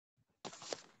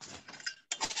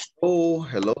Oh,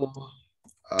 hello.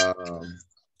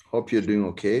 Hope you're doing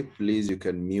okay. Please, you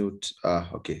can mute.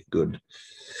 Okay, good.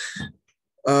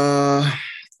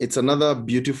 It's another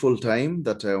beautiful time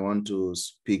that I want to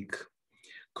speak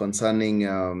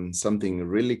concerning something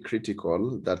really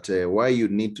critical, that why you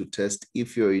need to test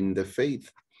if you're in the faith.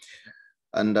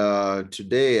 And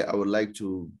today I would like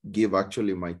to give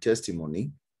actually my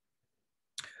testimony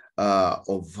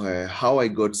of how I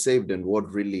got saved and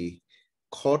what really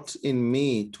caught in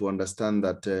me to understand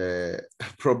that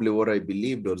probably what I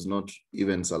believed was not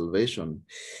even salvation.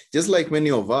 Just like many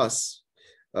of us,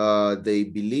 they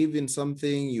believe in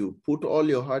something, you put all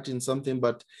your heart in something,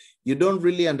 but you don't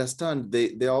really understand.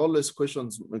 There are always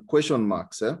question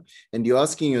marks, and you're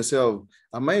asking yourself,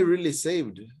 am I really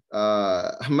saved?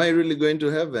 Am I really going to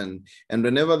heaven? And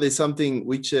whenever there's something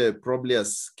which probably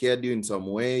has scared you in some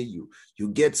way, you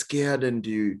get scared and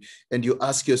you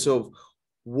ask yourself,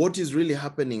 what is really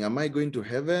happening? Am I going to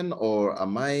heaven, or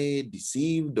am I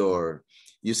deceived? Or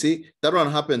you see, that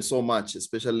one happens so much,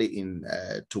 especially in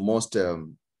to most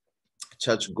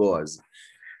churchgoers.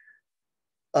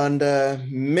 And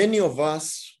many of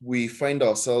us, we find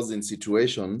ourselves in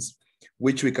situations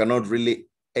which we cannot really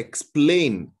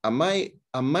explain. Am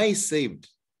I saved?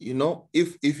 You know,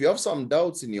 if you have some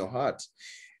doubts in your heart,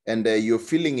 and you're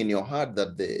feeling in your heart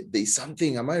that there's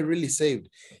something, am I really saved?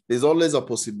 There's always a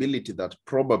possibility that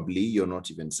probably you're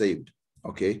not even saved,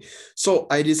 okay? So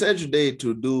I decided today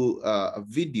to do a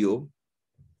video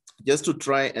just to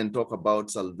try and talk about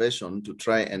salvation, to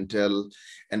try and tell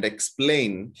and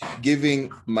explain,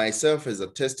 giving myself as a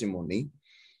testimony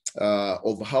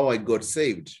of how I got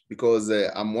saved, because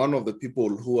I'm one of the people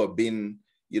who have been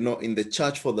in the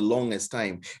church for the longest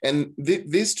time. And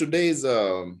this today's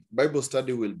Bible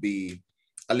study will be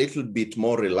a little bit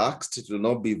more relaxed. It will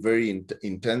not be very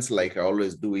intense like I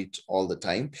always do it all the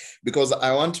time, because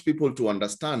I want people to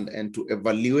understand and to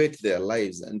evaluate their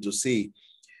lives and to see,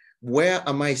 where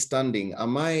am I standing?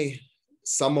 Am I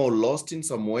somehow lost in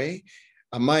some way?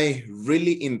 Am I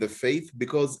really in the faith?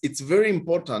 Because it's very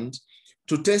important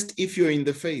to test if you're in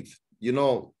the faith.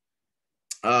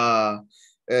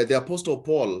 The Apostle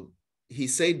Paul, he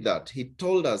said that. He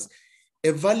told us,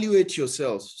 evaluate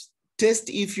yourselves. Test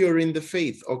if you're in the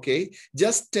faith, okay?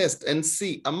 Just test and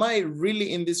see, am I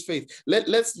really in this faith?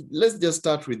 Let's just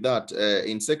start with that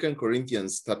in 2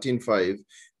 Corinthians 13:5,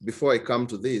 before I come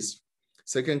to this.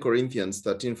 2 Corinthians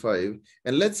 13:5,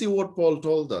 and let's see what Paul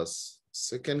told us.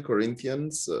 2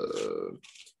 Corinthians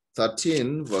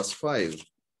 13 verse 5.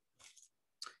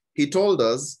 He told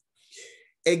us,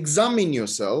 examine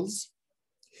yourselves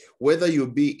whether you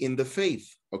be in the faith,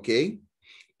 okay?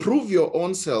 Prove your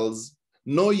own selves,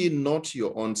 know ye not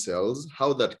your own selves,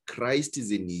 how that Christ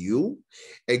is in you,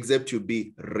 except you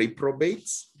be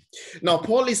reprobates. Now,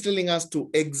 Paul is telling us to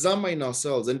examine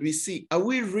ourselves, and we see, are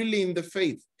we really in the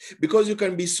faith? Because you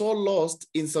can be so lost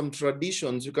in some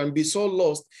traditions, you can be so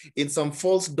lost in some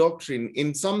false doctrine,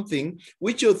 in something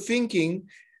which you're thinking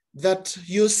that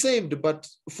you're saved, but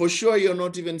for sure you're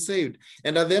not even saved.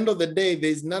 And at the end of the day,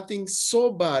 there's nothing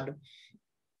so bad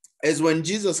as when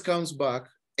Jesus comes back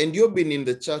and you've been in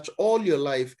the church all your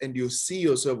life and you see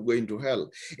yourself going to hell.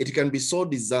 It can be so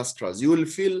disastrous. You will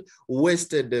feel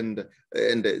wasted and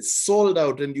sold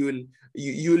out, and you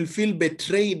will feel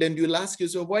betrayed, and you'll ask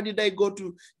yourself, why did I go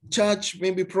to church?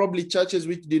 Probably churches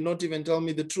which did not even tell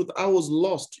me the truth. I was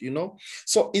lost,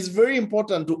 So it's very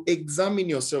important to examine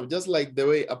yourself, just like the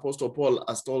way Apostle Paul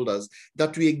has told us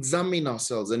that we examine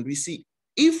ourselves and we see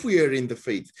if we are in the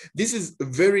faith. This is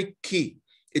very key.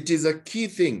 It is a key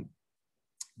thing,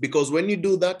 because when you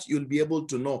do that, you'll be able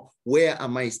to know, where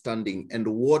am I standing and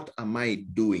what am I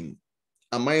doing?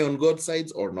 Am I on God's side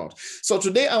or not? So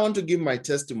today I want to give my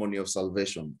testimony of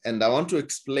salvation, and I want to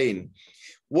explain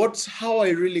how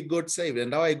I really got saved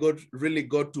and how I really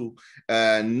got to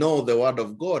know the word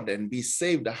of God and be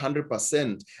saved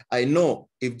 100%. I know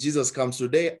if Jesus comes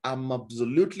today, I'm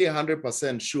absolutely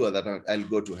 100% sure that I'll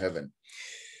go to heaven.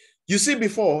 You see,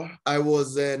 before I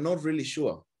was not really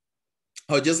sure.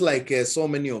 Or just like so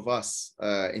many of us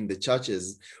in the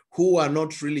churches who are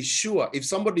not really sure. If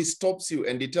somebody stops you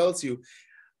and he tells you,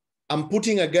 I'm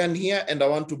putting a gun here and I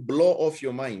want to blow off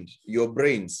your mind, your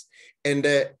brains. And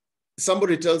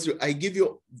somebody tells you, I give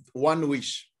you one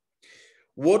wish.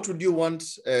 What would you want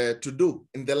to do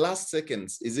in the last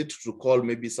seconds? Is it to call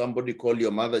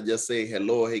your mother, just say,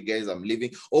 hello, hey guys, I'm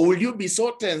leaving? Or will you be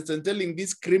so tense and telling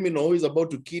this criminal who is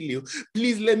about to kill you,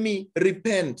 please let me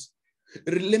repent?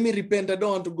 Let me repent. I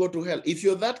don't want to go to hell. If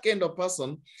you're that kind of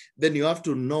person, then you have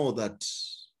to know that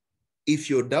if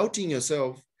you're doubting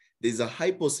yourself, there's a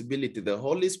high possibility the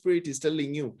Holy Spirit is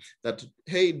telling you that,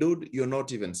 hey, dude, you're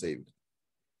not even saved.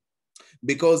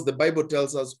 because the Bible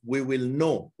tells us we will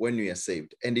know when we are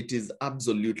saved, and it is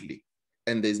absolutely,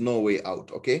 and there's no way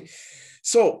out, okay?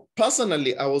 So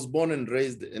personally, I was born and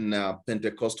raised in a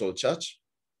Pentecostal church.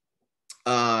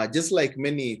 Just like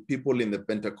many people in the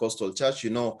Pentecostal church,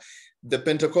 you know, the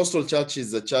Pentecostal church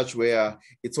is a church where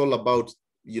it's all about,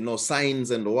 you know, signs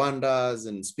and wonders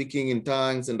and speaking in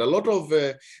tongues, and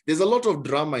there's a lot of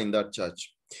drama in that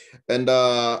church. And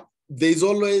there's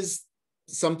always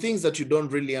some things that you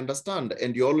don't really understand,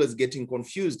 and you're always getting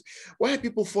confused. Why are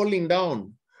people falling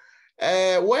down?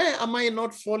 Why am I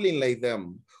not falling like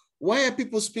them? Why are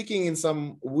people speaking in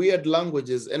some weird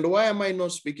languages, and why am I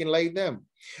not speaking like them?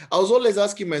 I was always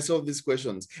asking myself these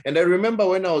questions. And I remember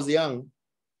when I was young,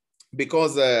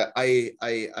 because I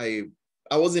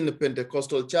was in a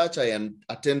Pentecostal church. I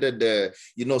attended,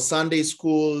 you know, Sunday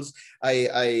schools. I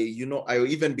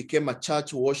even became a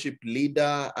church worship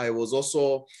leader. I was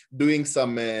also doing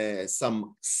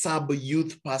some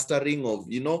sub-youth pastoring of,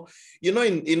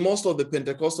 in most of the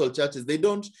Pentecostal churches, they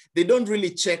don't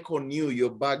really check on you, your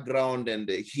background, and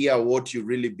hear what you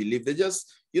really believe. They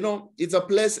just, you know, it's a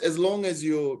place as long as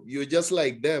you're just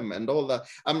like them and all that.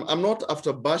 I'm not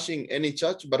after bashing any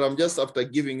church, but I'm just after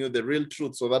giving you the real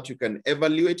truth so that you can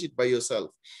evaluate it by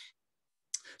yourself.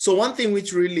 So one thing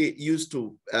which really used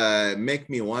to make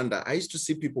me wonder, I used to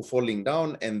see people falling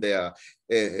down, and they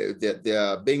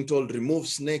are being told, remove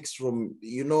snakes from,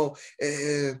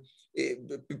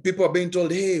 people are being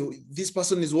told, hey, this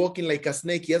person is walking like a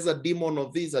snake. He has a demon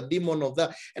of this, a demon of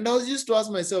that. And I was used to ask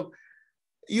myself,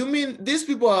 you mean these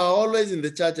people are always in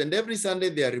the church, and every Sunday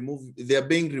they are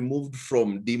being removed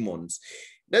from demons?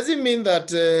 Does it mean that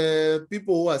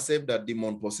people who are saved are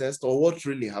demon possessed, or what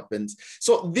really happens?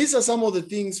 So these are some of the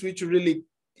things which really,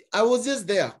 I was just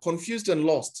there, confused and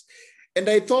lost. And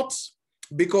I thought,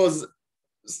 because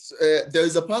there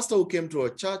is a pastor who came to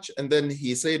a church, and then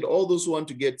he said, all those who want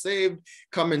to get saved,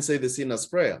 come and say the sinner's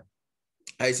prayer.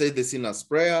 I said the sinner's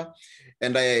prayer,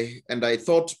 and I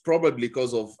thought, probably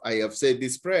because of I have said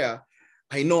this prayer,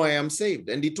 I know I am saved.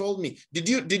 And he told me, did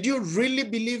you really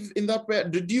believe in that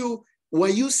prayer? Were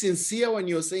you sincere when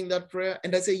you were saying that prayer?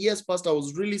 And I said, yes, Pastor, I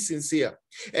was really sincere.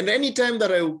 And anytime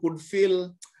that I could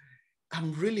feel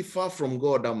I'm really far from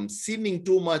God, I'm sinning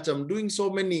too much, I'm doing so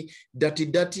many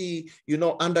dirty,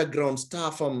 underground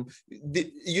stuff.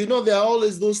 There are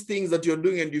always those things that you're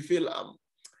doing, and you feel,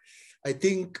 I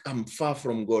think I'm far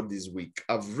from God this week.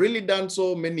 I've really done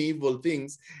so many evil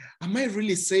things. Am I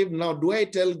really saved now? Do I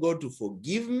tell God to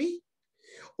forgive me?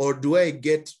 Or do I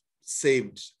get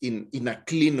saved in a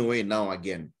clean way now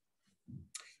again?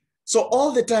 So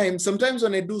all the time, sometimes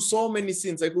when I do so many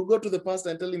sins, I could go to the pastor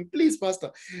and tell him, please,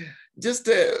 Pastor, just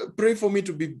pray for me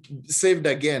to be saved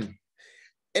again.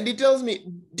 And he tells me,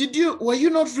 were you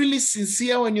not really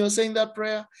sincere when you were saying that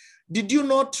prayer? Did you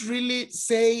not really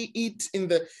say it in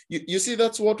the, you see,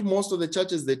 that's what most of the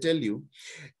churches, they tell you.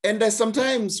 And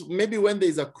sometimes, maybe when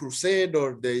there's a crusade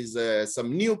or there's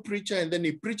some new preacher, and then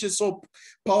he preaches so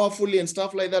powerfully and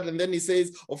stuff like that. And then he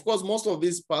says, of course, most of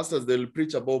these pastors, they'll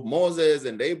preach about Moses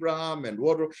and Abraham and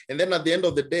what. And then at the end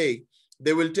of the day,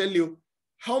 they will tell you,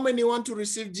 how many want to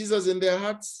receive Jesus in their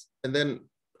hearts? And then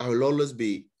I will always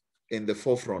be in the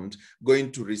forefront, going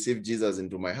to receive Jesus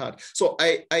into my heart. So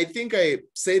I think I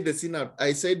said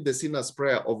the sinner's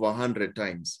prayer over 100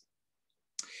 times.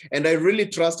 And I really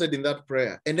trusted in that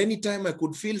prayer. And anytime I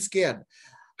could feel scared,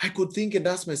 I could think and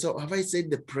ask myself, have I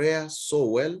said the prayer so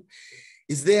well?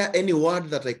 Is there any word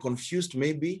that I confused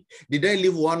maybe? Did I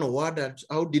leave one word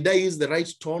out? Did I use the right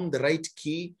tone, the right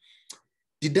key?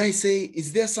 Did I say,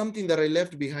 is there something that I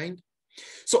left behind?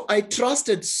 So I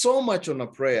trusted so much on a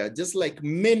prayer, just like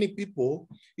many people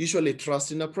usually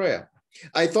trust in a prayer.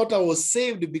 I thought I was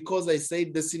saved because I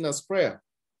said the sinner's prayer.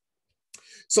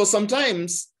 So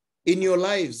sometimes in your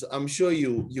lives, I'm sure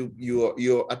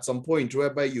you're at some point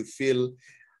whereby you feel,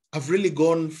 I've really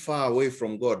gone far away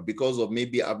from God because of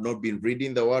maybe I've not been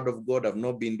reading the word of God. I've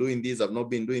not been doing this. I've not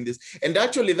been doing this. And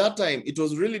actually that time, it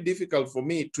was really difficult for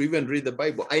me to even read the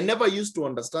Bible. I never used to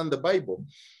understand the Bible.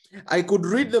 I could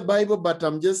read the Bible, but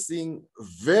I'm just seeing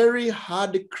very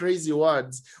hard, crazy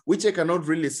words, which I cannot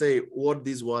really say what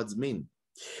these words mean.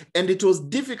 And it was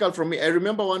difficult for me. I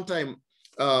remember one time,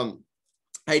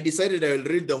 I decided I will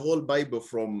read the whole Bible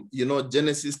from,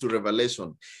 Genesis to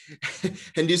Revelation.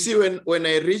 And you see, when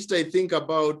I reached, I think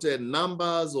about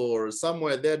Numbers or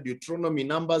somewhere there, Deuteronomy,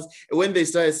 Numbers, when they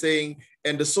started saying,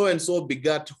 and so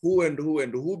begat who and who,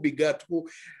 and who begat who,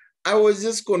 I was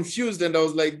just confused, and I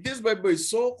was like, this Bible is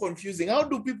so confusing. How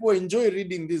do people enjoy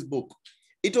reading this book?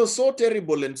 It was so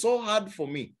terrible and so hard for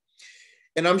me.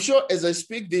 And I'm sure as I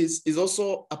speak, this is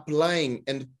also applying,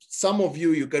 and some of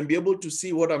you, you can be able to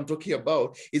see what I'm talking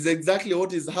about is exactly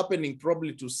what is happening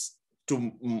probably to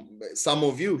some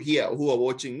of you here who are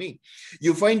watching me.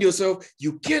 You find yourself,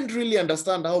 you can't really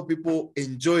understand how people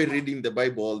enjoy reading the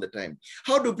Bible all the time.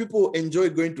 How do people enjoy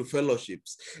going to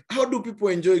fellowships? How do people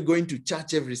enjoy going to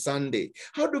church every Sunday?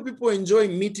 How do people enjoy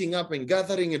meeting up and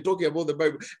gathering and talking about the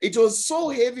Bible? It was so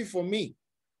heavy for me.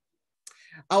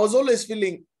 I was always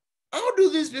feeling, how do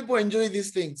these people enjoy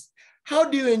these things? How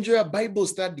do you enjoy a Bible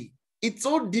study? It's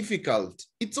so difficult.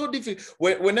 It's so difficult.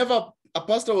 Whenever a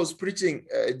pastor was preaching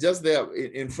just there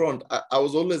in front, I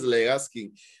was always like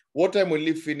asking, what time will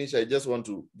he finish? I just want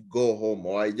to go home,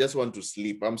 or I just want to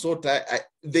sleep. I'm so tired.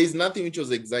 There's nothing which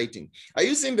was exciting. Are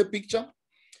you seeing the picture?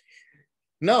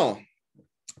 Now,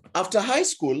 after high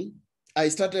school, I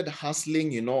started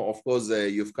hustling. You know, of course,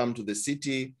 you've come to the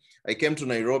city. I came to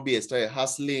Nairobi. I started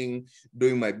hustling,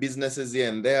 doing my businesses here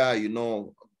and there. You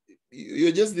know,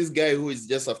 you're just this guy who is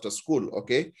just after school,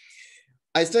 okay?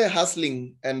 I started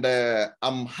hustling, and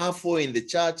I'm halfway in the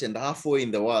church and halfway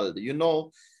in the world. You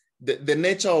know, the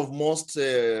nature of most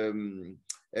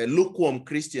lukewarm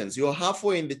Christians, you're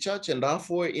halfway in the church and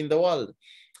halfway in the world.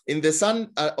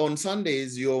 On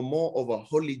Sundays, you're more of a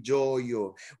holy joy.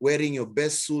 You're wearing your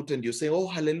best suit and you say, oh,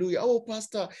 hallelujah. Oh,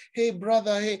 pastor, hey,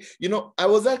 brother, hey. You know, I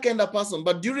was that kind of person.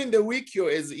 But during the week,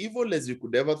 you're as evil as you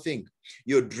could ever think.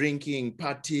 You're drinking,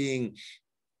 partying,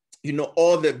 you know,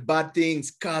 all the bad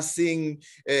things, cursing,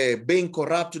 being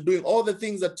corrupt, doing all the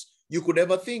things that you could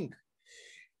ever think.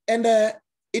 And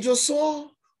it was so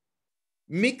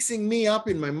mixing me up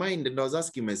in my mind. And I was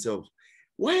asking myself,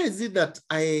 why is it that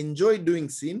I enjoy doing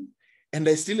sin and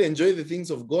I still enjoy the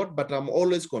things of God, but I'm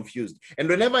always confused? And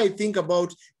whenever I think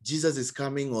about Jesus is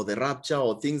coming or the rapture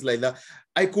or things like that,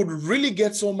 I could really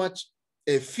get so much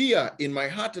fear in my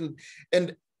heart.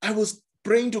 And I was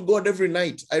praying to God every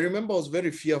night. I remember I was very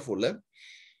fearful.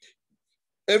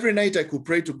 Every night I could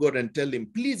pray to God and tell him,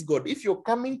 please, God, if you're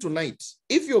coming tonight,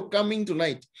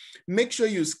 make sure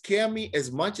you scare me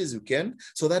as much as you can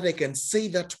so that I can say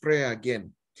that prayer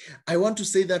again. I want to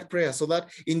say that prayer so that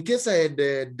in case I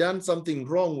had done something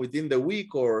wrong within the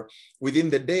week or within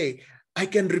the day, I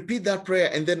can repeat that prayer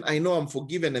and then I know I'm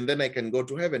forgiven and then I can go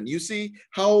to heaven. You see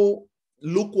how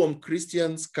lukewarm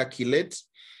Christians calculate?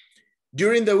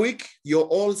 During the week, you're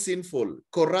all sinful,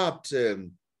 corrupt,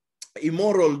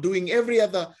 immoral, doing every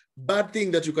other bad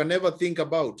thing that you can ever think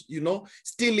about, you know,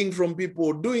 stealing from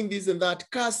people, doing this and that,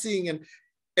 cursing and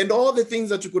all the things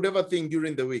that you could ever think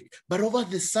during the week. But over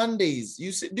the Sundays,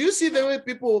 do you see the way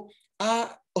people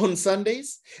are on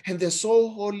Sundays? And they're so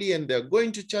holy and they're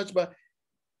going to church, but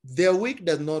their week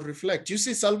does not reflect. You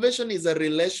see, salvation is a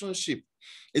relationship.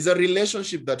 It's a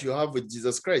relationship that you have with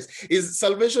Jesus Christ.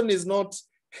 Salvation is not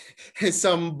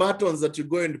some buttons that you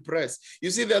go and press.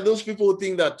 You see, there are those people who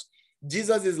think that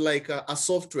Jesus is like a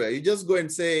software. You just go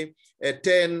and say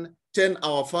 10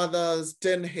 Our Fathers,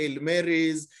 10 Hail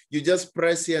Marys. You just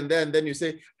press here and there, and then you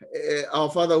say, Our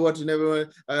Father, what in heaven,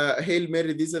 Hail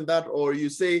Mary, this and that, or you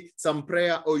say some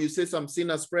prayer, or you say some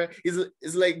sinner's prayer.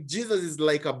 It's like Jesus is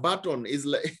like a button.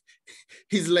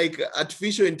 He's like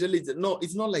artificial intelligence. No,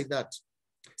 it's not like that.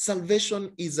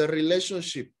 Salvation is a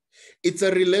relationship. It's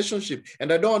a relationship.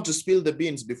 And I don't want to spill the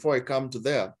beans before I come to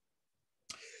there.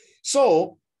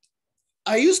 So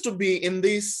I used to be in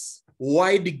this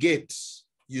wide gate.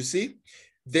 You see,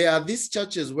 there are these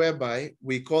churches whereby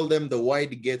we call them the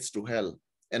wide gates to hell.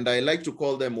 And I like to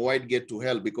call them wide gate to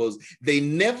hell because they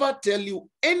never tell you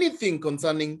anything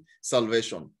concerning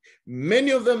salvation.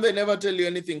 Many of them, they never tell you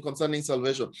anything concerning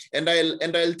salvation. And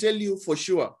I'll tell you for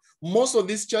sure, most of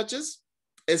these churches,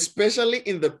 especially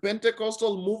in the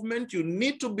Pentecostal movement, you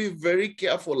need to be very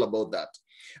careful about that.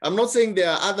 I'm not saying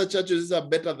there are other churches that are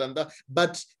better than that,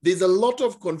 but there's a lot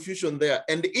of confusion there.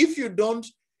 And if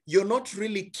you're not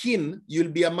really keen,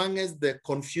 you'll be among us the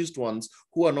confused ones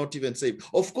who are not even saved.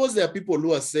 Of course, there are people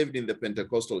who are saved in the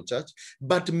Pentecostal church,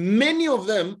 but many of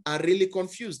them are really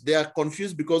confused. They are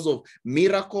confused because of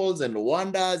miracles and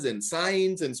wonders and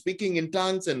signs and speaking in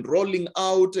tongues and rolling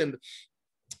out and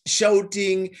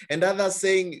shouting, and others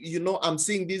saying, you know, I'm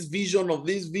seeing this vision of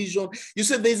this vision. You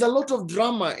said there's a lot of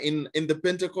drama in the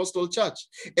Pentecostal church.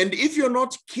 And if you're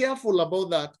not careful about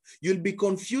that, you'll be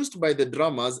confused by the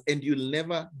dramas and you'll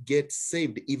never get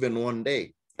saved even one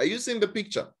day. Are you seeing the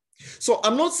picture? So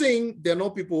I'm not saying there are no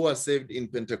people who are saved in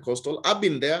Pentecostal. I've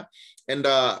been there, and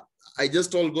I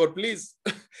just told God, please,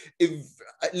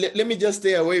 let me just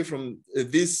stay away from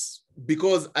this,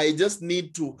 because I just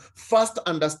need to first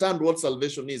understand what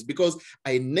salvation is, because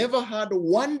I never heard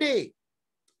one day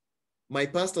my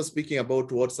pastor speaking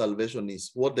about what salvation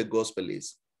is, what the gospel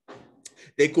is.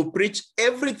 They could preach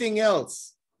everything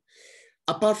else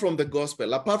apart from the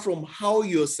gospel, apart from how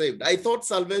you're saved. I thought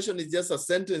salvation is just a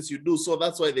sentence you do, so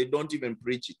that's why they don't even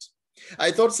preach it.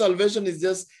 I thought salvation is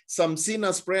just some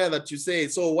sinner's prayer that you say.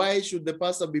 So why should the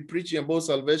pastor be preaching about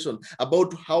salvation,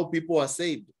 about how people are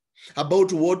saved,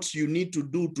 about what you need to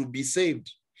do to be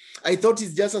saved? I thought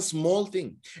it's just a small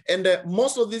thing. And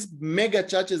most of these mega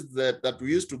churches that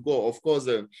we used to go, of course,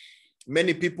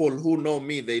 many people who know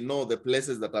me, they know the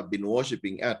places that I've been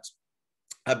worshiping at.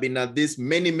 I've been at these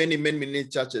many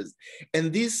churches.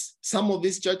 And some of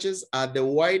these churches are the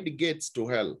wide gates to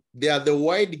hell. They are the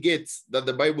wide gates that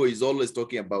the Bible is always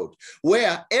talking about,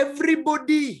 where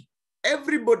everybody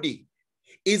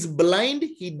is blind.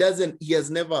 He has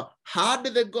never heard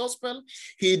the gospel.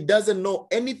 He doesn't know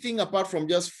anything apart from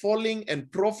just falling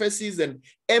and prophecies and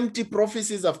empty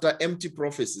prophecies after empty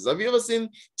prophecies. Have you ever seen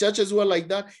churches who are like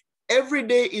that? Every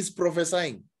day is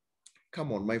prophesying.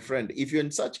 Come on, my friend. If you're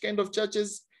in such kind of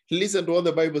churches, listen to what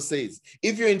the Bible says.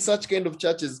 If you're in such kind of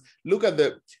churches, look at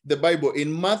the Bible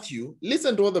in Matthew.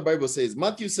 Listen to what the Bible says.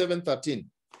 Matthew 7:13.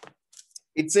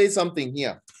 It says something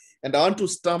here. And I want to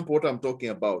stamp what I'm talking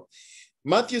about.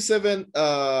 Matthew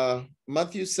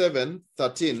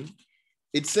 7:13.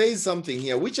 It says something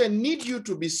here, which I need you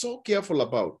to be so careful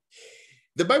about.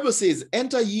 The Bible says,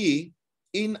 enter ye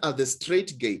in at the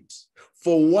straight gate,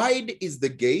 for wide is the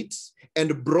gate,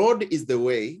 and broad is the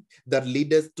way that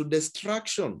leadeth to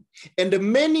destruction. And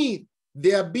many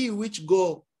there be which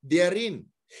go therein.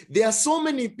 There are so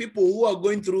many people who are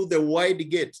going through the wide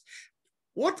gate.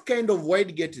 What kind of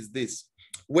wide gate is this?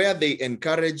 Where they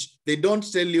encourage, they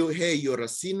don't tell you, hey, you're a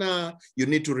sinner, you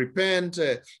need to repent,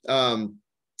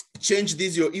 change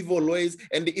these your evil ways.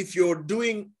 And if you're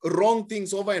doing wrong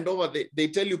things over and over, they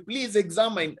tell you, please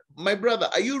examine, my brother,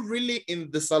 are you really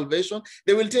in the salvation?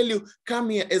 They will tell you,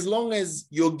 come here, as long as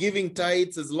you're giving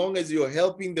tithes, as long as you're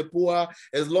helping the poor,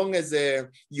 as long as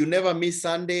you never miss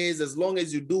Sundays, as long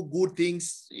as you do good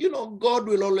things, God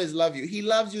will always love you. He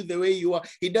loves you the way you are.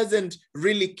 He doesn't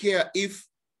really care if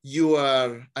you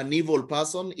are an evil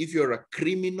person, if you're a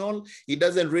criminal. He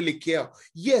doesn't really care.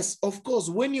 Yes, of course,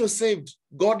 when you're saved,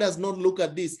 God does not look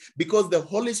at this, because the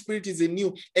Holy Spirit is in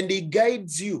you and he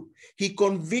guides you. He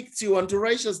convicts you unto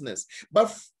righteousness.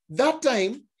 But that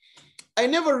time, I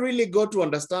never really got to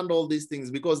understand all these things,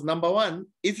 because number one,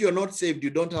 if you're not saved, you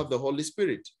don't have the Holy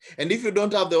Spirit. And if you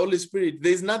don't have the Holy Spirit,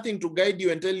 there's nothing to guide you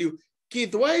and tell you,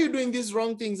 Keith, why are you doing these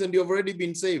wrong things and you've already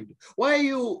been saved? Why are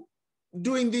you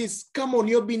doing this? Come on,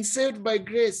 you've been saved by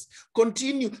grace.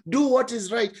 Continue, do what is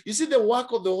right. You see, the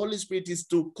work of the Holy Spirit is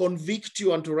to convict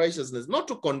you unto righteousness, not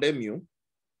to condemn you,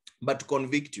 but to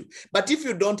convict you. But if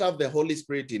you don't have the Holy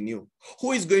Spirit in you,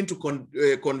 who is going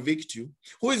to convict you?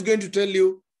 Who is going to tell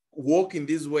you, walk in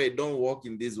this way, don't walk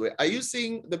in this way? Are you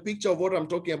seeing the picture of what I'm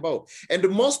talking about? And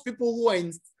most people who are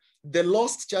in the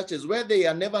lost churches, where they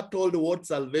are never told what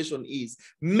salvation is,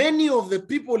 many of the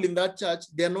people in that church,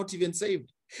 they are not even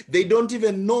saved. They don't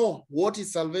even know what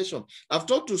is salvation. I've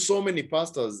talked to so many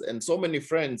pastors and so many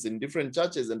friends in different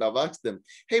churches, and I've asked them,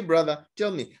 hey, brother,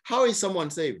 tell me, how is someone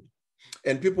saved?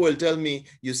 And people will tell me,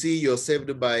 you see, you're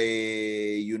saved by,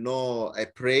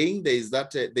 praying. There is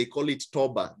that, they call it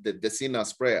Toba, the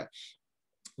sinner's prayer.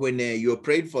 When you're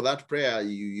prayed for that prayer,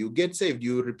 you get saved.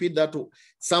 You repeat that.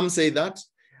 Some say that.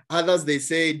 Others, they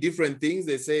say different things.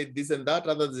 They say this and that.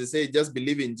 Others, they say just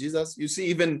believe in Jesus. You see,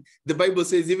 even the Bible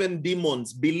says even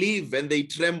demons believe and they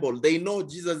tremble. They know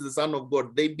Jesus is the Son of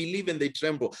God. They believe and they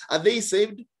tremble. Are they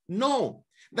saved? No.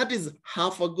 That is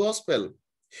half a gospel.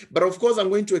 But of course, I'm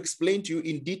going to explain to you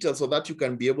in detail so that you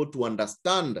can be able to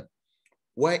understand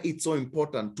why it's so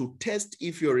important to test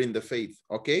if you're in the faith,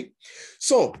 okay?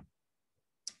 So,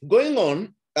 going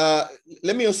on,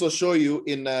 let me also show you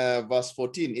in verse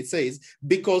 14. It says,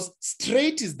 because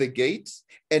straight is the gate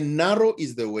and narrow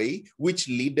is the way which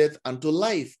leadeth unto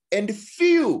life, and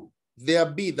few there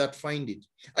be that find it.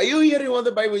 Are you hearing what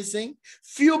the Bible is saying?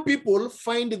 Few people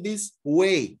find this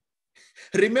way.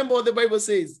 Remember what the Bible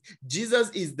says. Jesus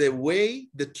is the way,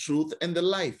 the truth, and the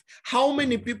life. How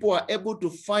many people are able to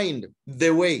find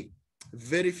the way?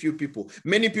 Very few people.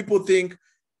 Many people think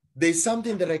there's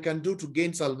something that I can do to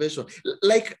gain salvation.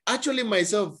 Like actually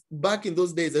myself, back in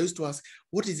those days, I used to ask,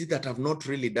 what is it that I've not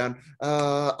really done?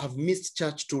 I've missed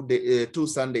church 2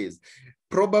 Sundays.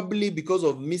 Probably because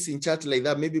of missing church like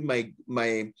that, maybe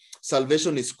my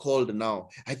salvation is called now.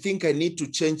 I think I need to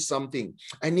change something.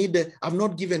 I've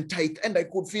not given tithe, and I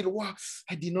could feel, wow,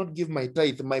 I did not give my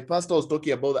tithe. My pastor was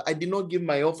talking about that. I did not give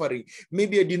my offering.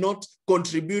 Maybe I did not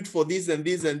contribute for this and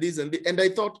this and this and this. And I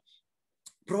thought,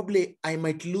 probably I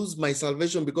might lose my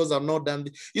salvation because I've not done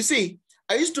this. You see,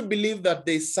 I used to believe that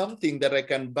there's something that I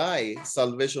can buy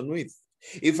salvation with.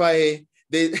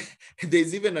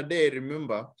 There's even a day I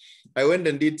remember I went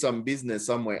and did some business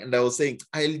somewhere, and I was saying,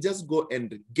 I'll just go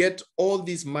and get all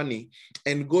this money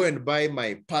and go and buy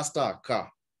my pastor a car.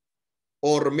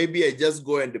 Or maybe I just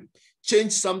go and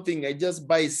change something. I just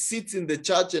buy seats in the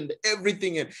church and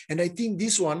everything. And I think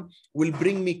this one will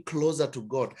bring me closer to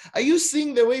God. Are you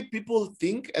seeing the way people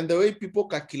think and the way people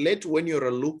calculate when you're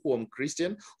a lukewarm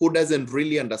Christian who doesn't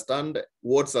really understand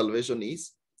what salvation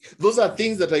is? Those are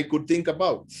things that I could think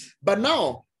about. But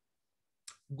now,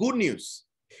 good news.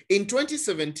 In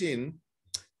 2017,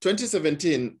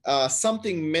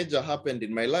 something major happened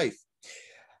in my life.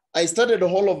 I started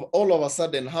all of a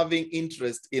sudden having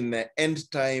interest in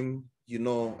end time,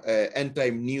 end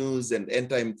time news and end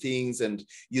time things, and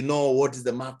what is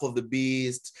the mark of the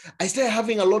beast. I started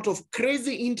having a lot of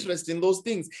crazy interest in those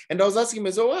things, and I was asking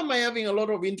myself, why am I having a lot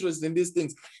of interest in these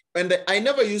things? And I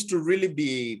never used to really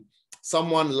be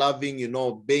someone loving,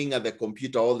 being at the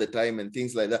computer all the time and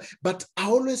things like that. But I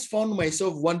always found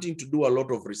myself wanting to do a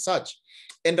lot of research.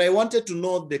 And I wanted to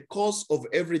know the cause of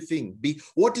everything,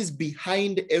 what is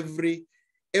behind every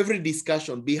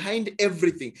discussion, behind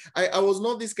everything. I was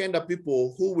not this kind of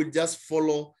people who would just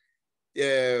follow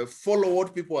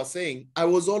what people are saying. I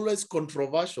was always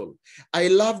controversial. I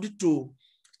loved to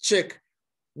check,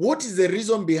 what is the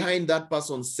reason behind that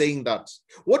person saying that?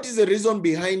 What is the reason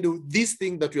behind this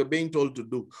thing that you're being told to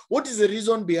do? What is the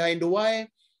reason behind why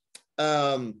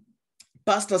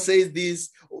pastor says this?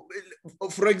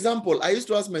 For example, I used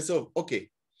to ask myself, okay,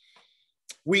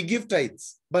 we give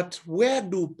tithes, but where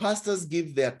do pastors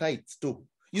give their tithes to?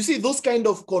 You see, those kind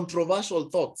of controversial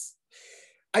thoughts.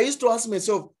 I used to ask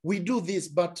myself, we do this,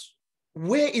 but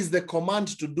where is the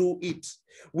command to do it?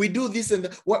 We do this, and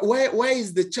why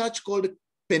is the church called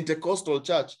Pentecostal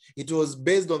church? It was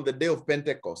based on the day of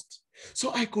Pentecost.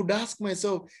 So I could ask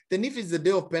myself, then if it's the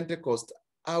day of Pentecost,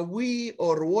 are we,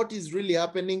 or what is really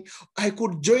happening? I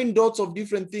could join dots of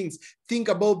different things. Think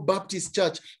about Baptist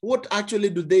church. What actually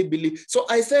do they believe? So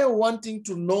I started wanting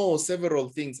to know several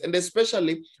things, and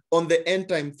especially on the end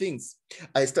time things.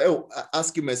 I started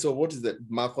asking myself, what is the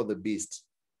mark of the beast?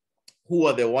 Who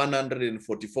are the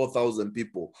 144,000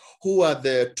 people? Who are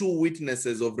the two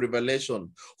witnesses of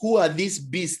Revelation? Who are these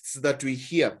beasts that we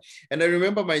hear? And I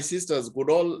remember my sisters would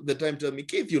all the time tell me,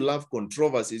 Keith, you love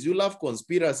controversies, you love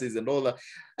conspiracies and all that.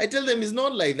 I tell them it's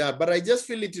not like that, but I just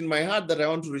feel it in my heart that I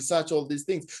want to research all these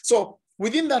things. So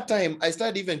within that time, I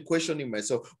started even questioning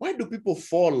myself, why do people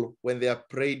fall when they are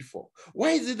prayed for? Why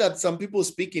is it that some people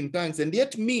speak in tongues and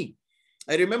yet me?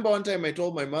 I remember one time I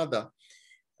told my mother,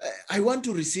 I want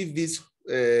to receive this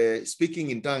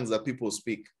speaking in tongues that people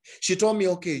speak. She told me,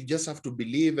 okay, you just have to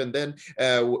believe. And then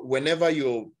whenever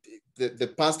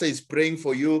the pastor is praying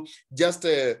for you, just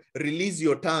release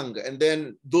your tongue. And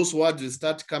then those words will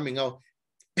start coming out.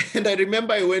 And I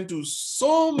remember I went to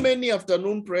so many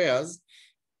afternoon prayers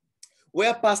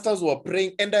where pastors were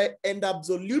praying. And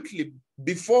absolutely,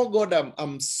 before God,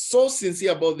 I'm so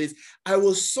sincere about this. I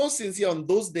was so sincere on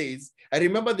those days. I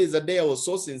remember there's a day I was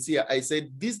so sincere. I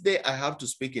said, this day I have to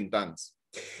speak in tongues.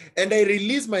 And I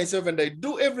release myself and I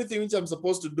do everything which I'm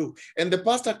supposed to do. And the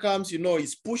pastor comes,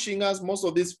 he's pushing us. Most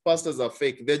of these pastors are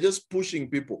fake. They're just pushing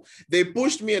people. They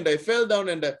pushed me and I fell down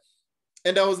and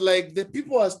I was like, the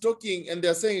people are talking and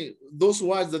they're saying those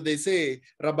words that they say,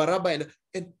 rabba, rabba,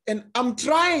 and I'm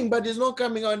trying, but it's not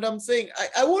coming out. And I'm saying,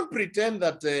 I won't pretend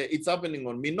that it's happening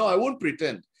on me. No, I won't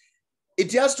pretend.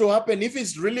 It has to happen. If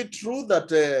it's really true that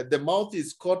the mouth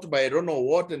is caught by I don't know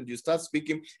what and you start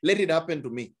speaking, let it happen to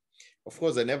me. Of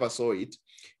course, I never saw it.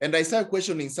 And I started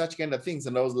questioning such kind of things.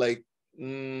 And I was like,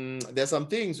 there's some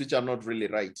things which are not really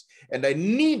right. And I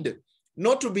need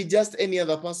not to be just any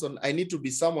other person. I need to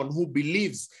be someone who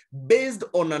believes based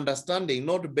on understanding,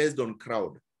 not based on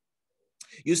crowd.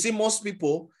 You see, most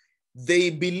people, they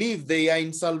believe they are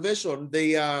in salvation.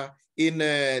 They are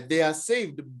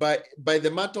saved by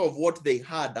the matter of what they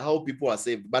heard, how people are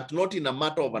saved, but not in a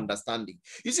matter of understanding.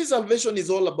 You see, salvation is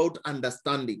all about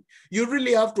understanding. You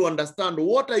really have to understand,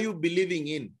 what are you believing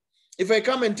in? If I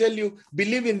come and tell you,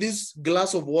 believe in this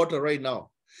glass of water right now,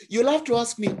 you'll have to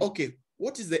ask me, okay,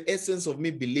 what is the essence of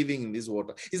me believing in this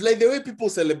water? It's like the way people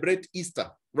celebrate Easter.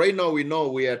 Right now, we know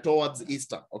we are towards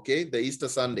Easter, okay? The Easter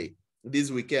Sunday.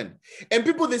 This weekend, and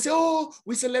people, they say, oh,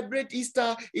 we celebrate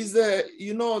Easter is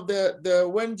the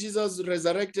when Jesus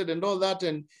resurrected and all that,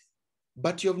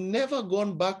 but you've never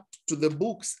gone back to the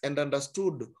books and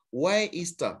understood why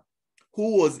Easter,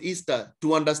 who was Easter,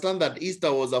 to understand that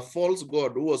Easter was a false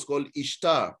god who was called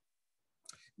Ishtar.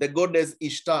 the goddess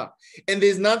Ishtar. And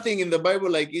there's nothing in the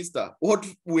Bible like Easter. What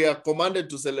we are commanded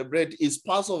to celebrate is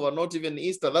Passover, not even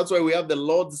Easter. That's why we have the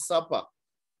Lord's Supper.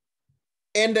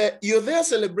 And you're there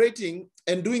celebrating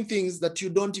and doing things that you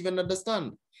don't even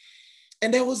understand.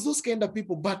 And there was those kind of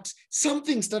people, but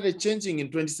something started changing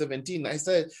in 2017. I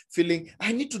started feeling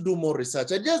I need to do more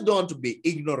research. I just don't want to be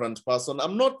ignorant person.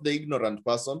 I'm not the ignorant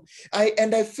person.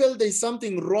 I felt there's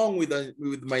something wrong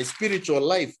with my spiritual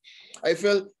life. I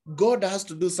felt God has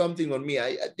to do something on me.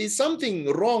 There's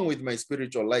something wrong with my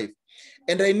spiritual life.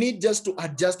 And I need just to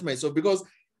adjust myself because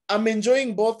I'm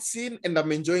enjoying both sin and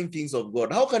I'm enjoying things of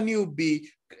God. How can you be,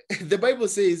 the Bible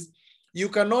says, you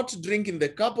cannot drink in the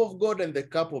cup of God and the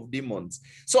cup of demons.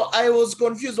 So I was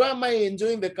confused. Why am I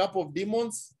enjoying the cup of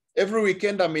demons? Every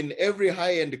weekend, I'm in every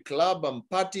high-end club. I'm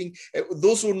partying.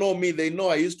 Those who know me, they know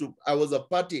I was a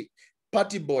party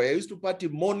boy. I used to party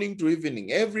morning to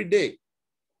evening, every day.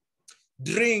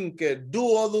 Drink, do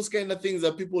all those kind of things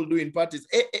that people do in parties.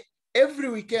 Every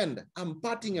weekend, I'm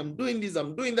partying, I'm doing this,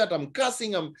 I'm doing that, I'm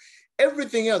cussing, I'm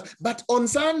everything else. But on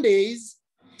Sundays,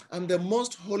 I'm the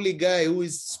most holy guy who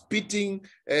is spitting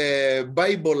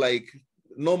Bible like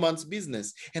no man's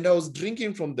business. And I was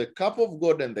drinking from the cup of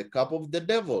God and the cup of the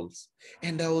devils.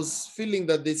 And I was feeling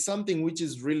that there's something which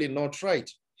is really not right.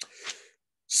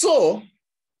 So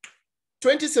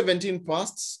 2017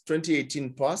 passed,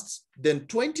 2018 passed, then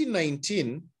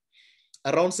 2019,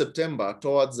 around September,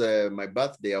 towards my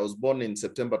birthday, I was born in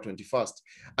September 21st.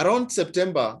 Around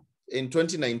September in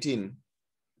 2019,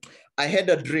 I had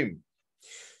a dream.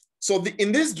 So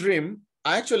in this dream,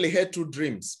 I actually had two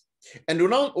dreams. And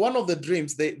one of the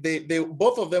dreams, they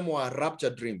both of them were rapture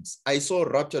dreams. I saw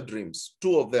rapture dreams,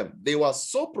 two of them. They were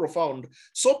so profound,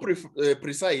 so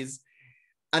precise,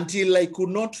 until I could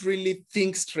not really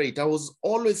think straight. I was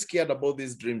always scared about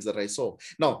these dreams that I saw.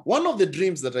 Now, one of the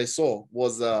dreams that I saw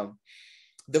was,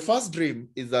 the first dream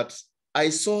is that I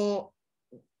saw,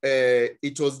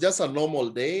 it was just a normal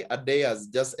day. A day has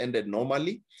just ended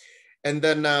normally. And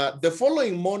then the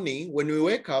following morning, when we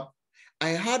wake up,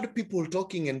 I heard people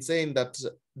talking and saying that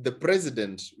the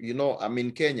president, you know, I'm in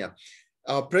Kenya,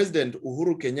 our president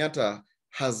Uhuru Kenyatta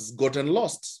has gotten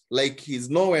lost, like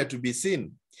he's nowhere to be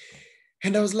seen.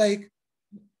 And I was like,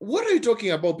 what are you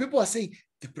talking about? People are saying,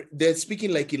 they're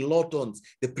speaking like in low tones,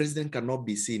 the president cannot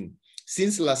be seen.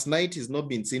 Since last night, he's not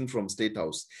been seen from State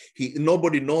House.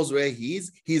 Nobody knows where he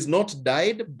is. He's not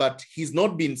died, but he's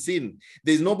not been seen.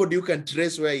 There's nobody who can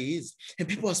trace where he is. And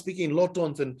people are speaking in low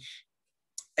tones.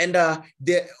 And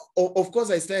of course,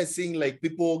 I started seeing like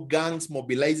people, gangs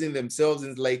mobilizing themselves,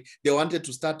 and like they wanted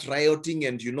to start rioting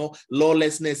and, you know,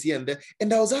 lawlessness here and there.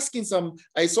 And I was asking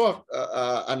I saw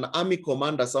an army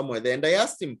commander somewhere there, and I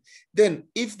asked him, then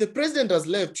if the president has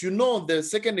left, you know, the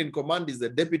second in command is the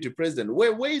deputy president.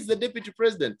 Where is the deputy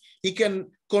president? He can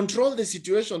control the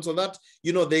situation so that,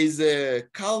 you know, there is a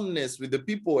calmness with the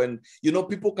people and, you know,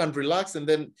 people can relax, and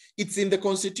then it's in the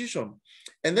constitution.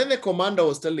 And then the commander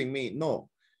was telling me, no,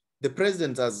 the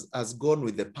president has gone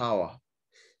with the power.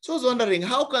 So I was wondering,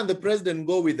 how can the president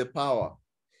go with the power?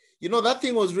 You know, that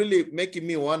thing was really making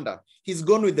me wonder. He's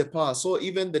gone with the power, so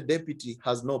even the deputy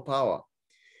has no power.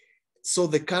 So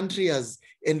the country has,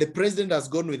 and the president has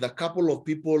gone with a couple of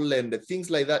people and things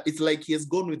like that. It's like he has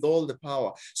gone with all the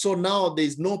power. So now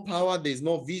there's no power, there's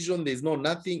no vision, there's no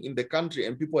nothing in the country,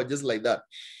 and people are just like that.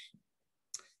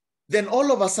 Then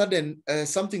all of a sudden,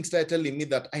 something started telling me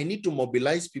that I need to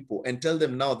mobilize people and tell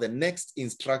them now the next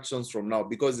instructions from now,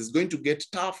 because it's going to get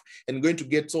tough and going to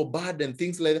get so bad and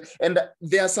things like that. And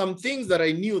there are some things that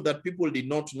I knew that people did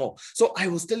not know. So I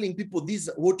was telling people, this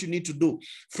is what you need to do.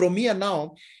 From here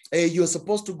now, you're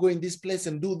supposed to go in this place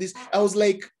and do this. I was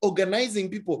like organizing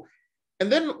people. And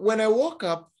then when I woke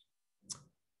up,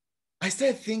 I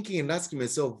started thinking and asking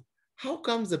myself, how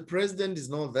comes the president is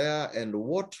not there, and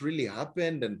what really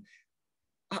happened, and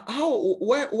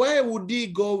why would he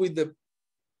go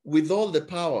with all the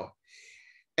power?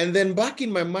 And then back in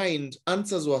my mind,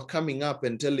 answers were coming up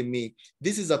and telling me,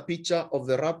 this is a picture of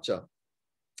the rapture.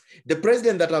 The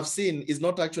president that I've seen is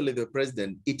not actually the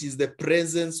president. It is the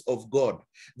presence of God.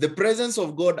 The presence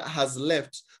of God has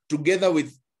left together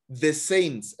with the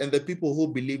saints and the people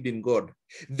who believed in God.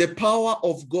 The power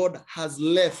of God has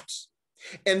left.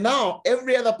 And now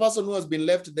every other person who has been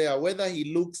left there, whether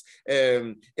he looks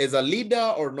as a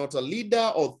leader or not a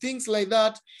leader or things like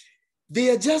that, they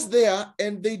are just there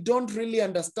and they don't really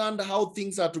understand how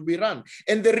things are to be run.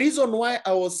 And the reason why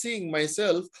I was seeing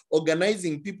myself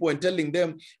organizing people and telling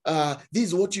them, this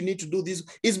is what you need to do, this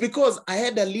is because I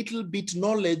had a little bit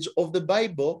knowledge of the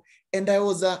Bible, and I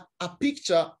was a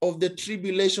picture of the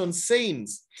tribulation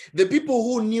saints. The people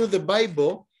who knew the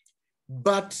Bible,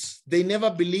 but they never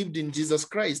believed in Jesus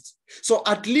Christ. So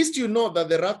at least you know that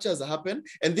the rapture has happened,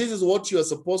 and this is what you are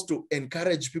supposed to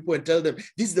encourage people and tell them,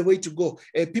 this is the way to go.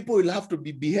 People will have to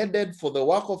be beheaded for the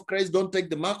work of Christ. Don't take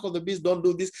the mark of the beast. Don't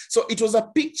do this. So it was a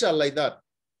picture like that.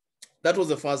 That was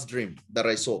the first dream that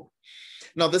I saw.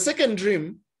 Now, the second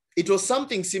dream, it was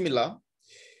something similar.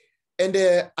 And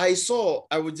I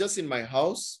was just in my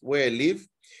house where I live,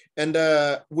 and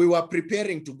we were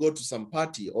preparing to go to some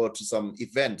party or to some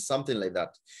event, something like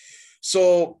that.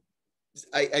 So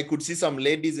I could see some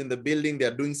ladies in the building.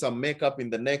 They're doing some makeup in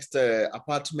the next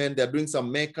apartment. They're doing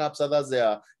some makeups. Others, they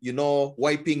are,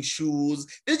 wiping shoes.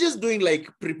 They're just doing like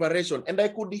preparation. And I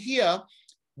could hear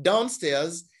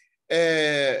downstairs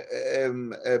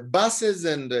buses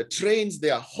and trains, they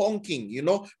are honking,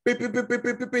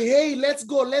 hey, let's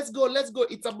go.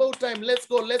 It's about time. Let's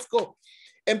go.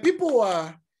 And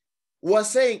people were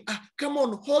saying, come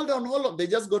on, hold on. They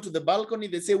just go to the balcony.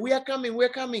 They say, we are coming.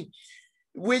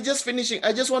 We're just finishing.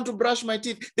 I just want to brush my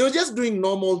teeth. They were just doing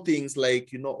normal things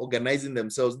like, organizing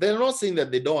themselves. They're not saying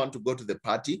that they don't want to go to the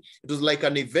party. It was like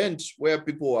an event where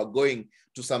people were going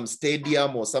to some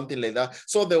stadium or something like that.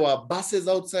 So there were buses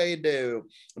outside,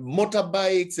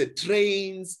 motorbikes,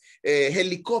 trains,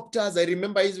 helicopters. I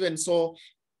remember I even saw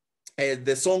the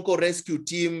𝗕𝗃𝗀 rescue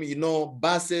team,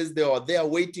 buses, they were there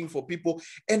waiting for people.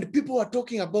 And people were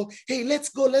talking about, hey, let's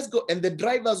go. And the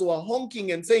drivers were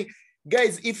honking and saying,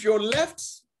 guys, if you're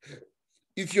left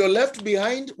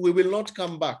behind, we will not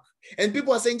come back. And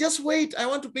people are saying, just wait, I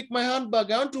want to pick my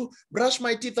handbag, I want to brush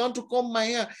my teeth, I want to comb my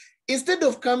hair. Instead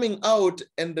of coming out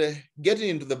and getting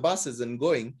into the buses and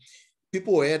going,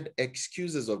 people had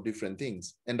excuses of different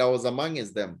things. And I was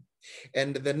amongst them.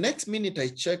 And the next minute I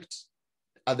checked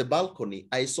at the balcony,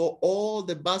 I saw all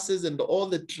the buses and all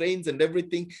the trains and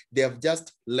everything, they have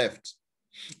just left.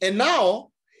 And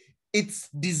now, it's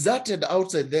deserted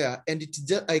outside there, and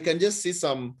I can just see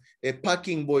some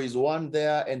parking boys, one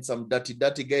there, and some dirty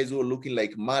guys who are looking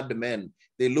like madmen.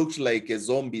 They looked like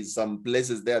zombies, some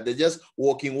places there. They're just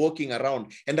walking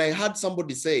around. And I heard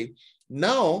somebody say,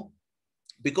 now,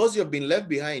 because you've been left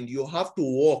behind, you have to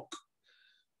walk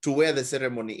to where the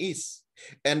ceremony is.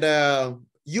 And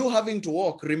you having to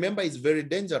walk, remember, is very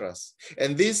dangerous.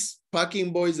 And these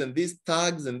parking boys and these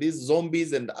thugs and these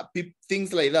zombies and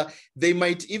things like that, they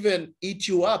might even eat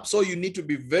you up. So you need to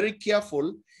be very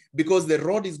careful because the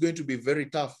road is going to be very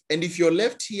tough. And if you're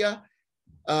left here,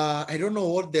 I don't know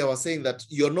what they were saying, that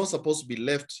you're not supposed to be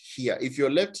left here. If you're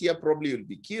left here, probably you'll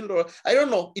be killed, or I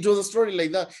don't know. It was a story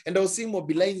like that. And I was seeing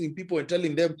mobilizing people and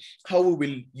telling them how we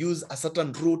will use a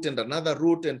certain route and another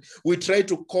route. And we tried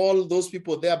to call those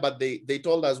people there, but they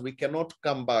told us we cannot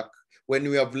come back. When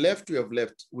we have left, we have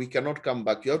left. We cannot come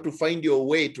back. You have to find your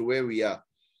way to where we are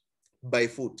by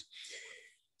foot.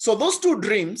 So those two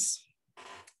dreams,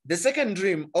 the second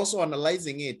dream, also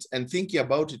analyzing it and thinking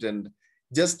about it and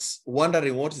just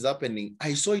wondering what is happening,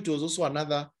 I saw it was also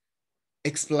another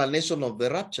explanation of the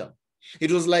rapture.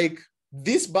 It was like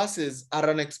these buses are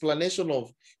an explanation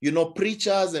of,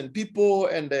 preachers and people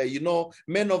and,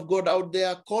 men of God out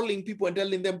there calling people and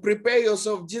telling them, prepare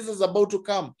yourself, Jesus is about to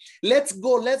come. Let's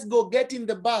go, get in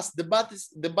the bus.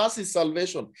 The bus is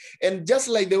salvation. And just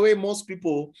like the way most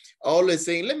people are always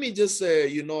saying, let me just,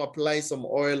 apply some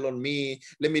oil on me.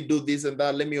 Let me do this and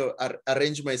that. Let me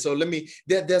arrange myself.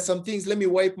 There are some things. Let me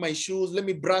wipe my shoes. Let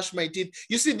me brush my teeth.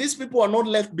 You see, these people are not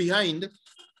left behind.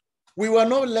 We were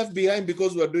not left behind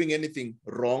because we were doing anything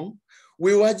wrong.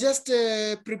 We were just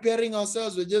preparing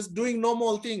ourselves. We're just doing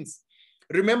normal things.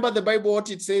 Remember the Bible,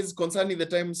 what it says concerning the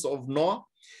times of Noah?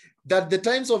 That the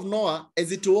times of Noah,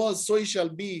 as it was, so it shall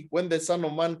be when the Son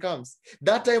of Man comes.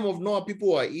 That time of Noah,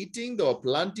 people were eating, they were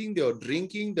planting, they were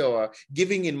drinking, they were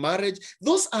giving in marriage.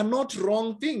 Those are not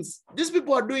wrong things. These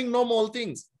people are doing normal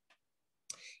things.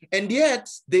 And yet,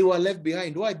 they were left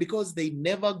behind. Why? Because they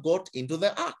never got into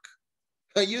the ark.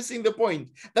 Are you seeing the point?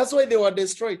 That's why they were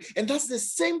destroyed. And that's the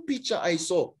same picture I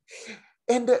saw.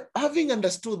 And having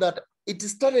understood that, it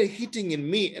started hitting in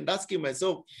me and asking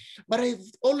myself, but I've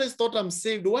always thought I'm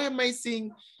saved. Why am I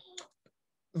seeing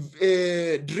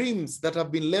dreams that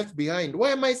have been left behind? Why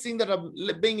am I seeing that I'm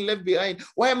being left behind?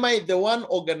 Why am I the one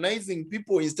organizing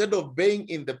people instead of being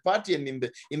in the party and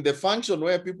in the function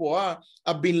where people are?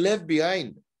 I've been left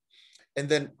behind. And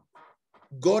then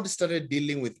God started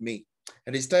dealing with me.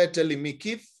 And he started telling me,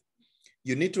 Keith,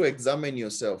 you need to examine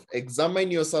yourself. Examine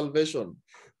your salvation.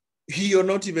 You're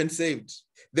not even saved.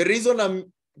 The reason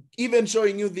I'm even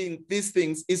showing you these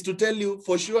things is to tell you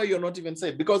for sure you're not even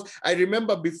saved. Because I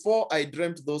remember before I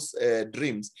dreamt those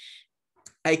dreams,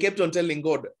 I kept on telling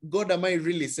God, God, am I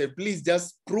really saved? Please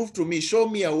just prove to me, show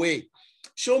me a way.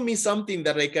 show me something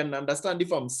that I can understand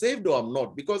if I'm saved or I'm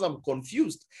not, because I'm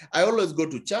confused. I always go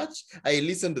to church, I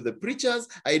listen to the preachers,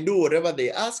 I do whatever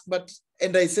they ask,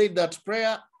 and I say that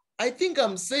prayer, I think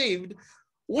I'm saved.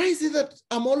 Why is it that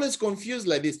I'm always confused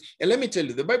like this? And let me tell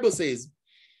you, the Bible says,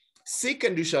 seek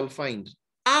and you shall find.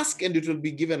 Ask and it will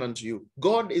be given unto you.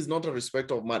 God is not a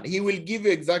respecter of man. He will give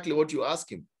you exactly what you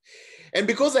ask him. And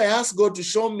because I asked God to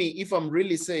show me if I'm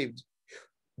really saved,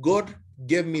 God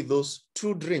gave me those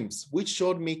two dreams, which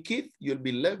showed me, Keith, you'll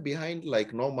be left behind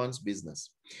like no man's business.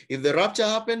 If the rapture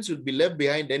happens, you'll be left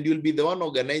behind and you'll be the one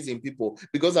organizing people,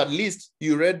 because at least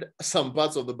you read some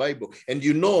parts of the Bible and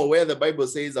you know where the Bible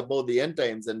says about the end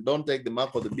times and don't take the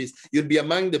mark of the beast. You'll be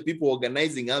among the people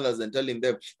organizing others and telling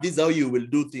them, this is how you will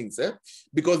do things,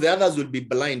 because the others will be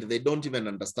blind. They don't even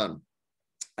understand.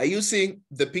 Are you seeing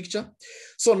the picture?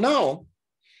 So now,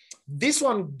 this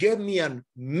one gave me a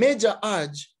major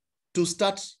urge to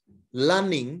start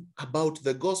learning about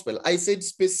the gospel. I said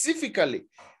specifically,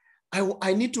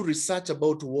 I need to research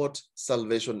about what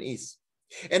salvation is.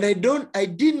 And I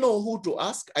didn't know who to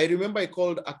ask. I remember I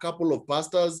called a couple of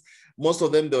pastors. Most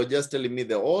of them, they were just telling me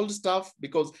the old stuff,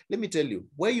 because let me tell you,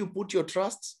 where you put your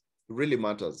trust really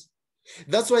matters.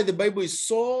 That's why the Bible is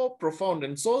so profound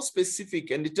and so specific,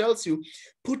 and it tells you,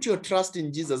 put your trust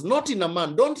in Jesus, not in a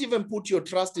man. Don't even put your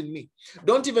trust in me.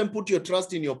 Don't even put your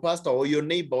trust in your pastor or your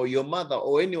neighbor or your mother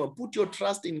or anyone. Put your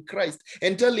trust in Christ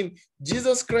and tell him,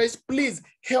 Jesus Christ, please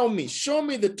help me, show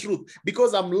me the truth,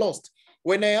 because I'm lost.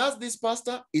 When I ask this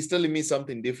pastor, he's telling me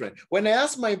something different. When I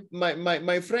ask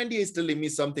my friend, he's telling me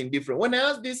something different. When I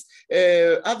ask this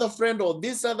other friend or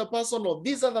this other person or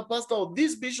this other pastor or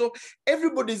this bishop,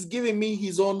 everybody's giving me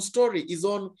his own story, his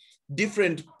own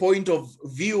different point of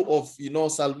view of,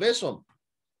 salvation.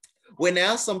 When I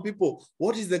ask some people,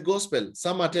 what is the gospel?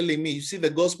 Some are telling me, you see,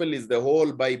 the gospel is the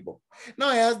whole Bible. Now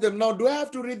I ask them, now, do I have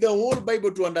to read the whole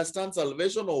Bible to understand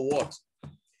salvation or what?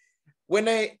 When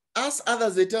I ask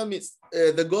others, they tell me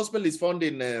the gospel is found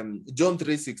in John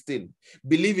 3:16.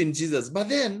 Believe in Jesus. But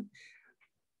then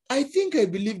I think I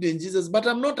believed in Jesus, but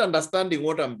I'm not understanding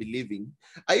what I'm believing.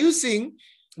 Are you seeing?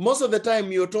 Most of the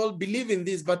time you're told, believe in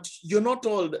this, but you're not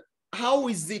told, how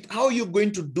is it? How are you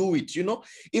going to do it?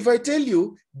 If I tell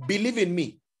you, believe in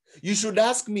me, you should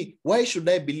ask me, why should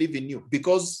I believe in you?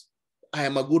 Because I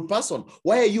am a good person.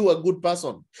 Why are you a good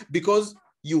person? Because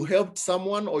you helped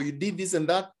someone or you did this and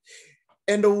that.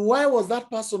 And why was that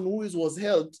person who was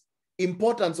helped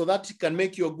important, so that he can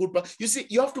make you a good person? You see,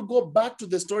 you have to go back to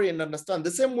the story and understand.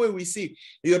 The same way we see,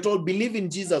 you're told, believe in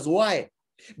Jesus. Why?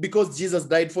 Because Jesus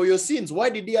died for your sins. Why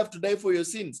did he have to die for your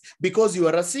sins? Because you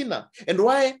are a sinner. And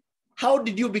why? How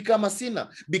did you become a sinner?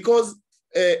 Because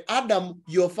Adam,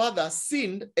 your father,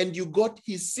 sinned and you got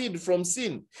his seed from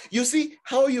sin. You see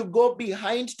how you go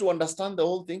behind to understand the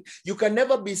whole thing? You can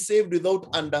never be saved without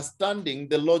understanding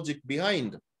the logic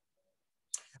behind.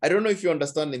 I don't know if you're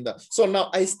understanding that. So now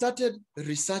I started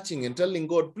researching and telling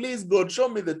God, please, God, show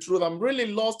me the truth. I'm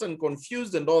really lost and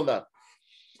confused and all that.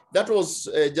 That was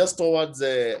just towards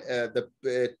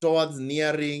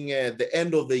nearing the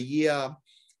end of the year,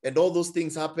 and all those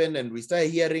things happened, and we started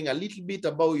hearing a little bit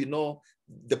about,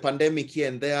 the pandemic here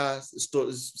and there,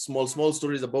 small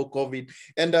stories about COVID.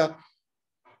 And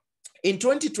in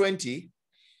 2020,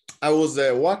 I was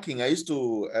working. I used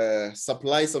to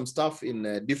supply some stuff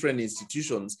in different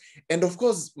institutions. And of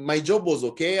course, my job was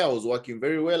okay. I was working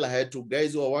very well. I had two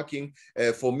guys who were working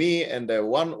for me, and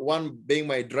one being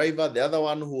my driver, the other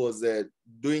one who was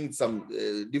doing some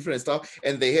different stuff.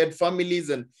 And they had families.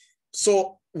 And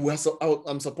so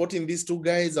I'm supporting these two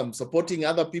guys. I'm supporting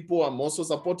other people. I'm also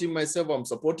supporting myself. I'm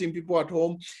supporting people at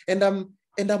home. And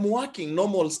I'm working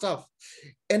normal stuff.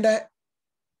 And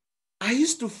I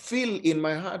used to feel in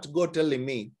my heart God telling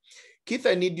me, Keith,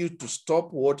 I need you to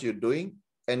stop what you're doing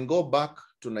and go back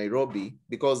to Nairobi,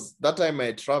 because that time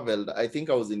I traveled. I think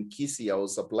I was in 𝗕𝗃𝗃. I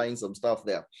was supplying some stuff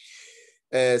there,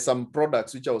 some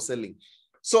products which I was selling.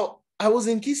 So I was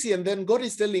in 𝗕𝗃𝗃, and then God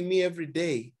is telling me every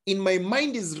day, in my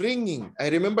mind is ringing. I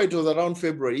remember it was around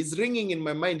February. It's ringing in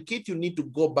my mind, Keith, you need to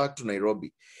go back to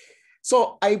Nairobi.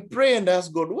 So I pray and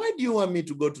ask God, why do you want me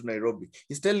to go to Nairobi?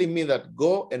 He's telling me that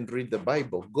go and read the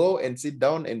Bible. Go and sit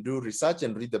down and do research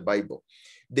and read the Bible.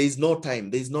 There's no time.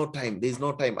 There's no time. There's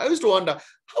no time. I used to wonder,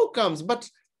 how comes? But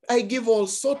I give all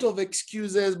sort of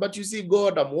excuses. But you see,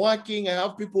 God, I'm working. I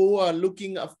have people who are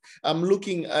looking.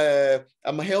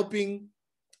 I'm helping.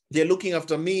 They're looking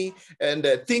after me and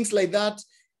things like that.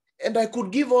 And I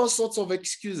could give all sorts of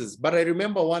excuses. But I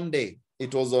remember one day,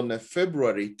 it was on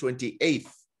February 28th,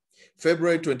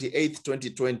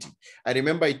 2020. I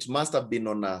remember it must have been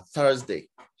on a Thursday.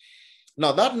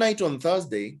 Now that night on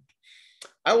Thursday,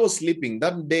 I was sleeping.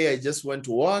 That day I just went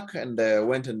to work and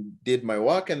went and did my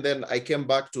work. And then I came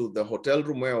back to the hotel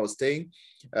room where I was staying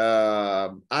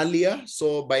earlier.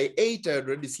 So by 8, I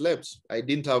already slept. I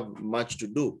didn't have much to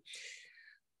do.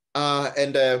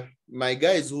 And my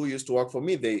guys who used to work for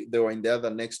me, they were in the other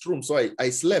next room. So I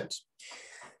slept.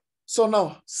 So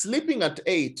now sleeping at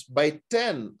 8, by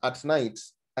 10 at night,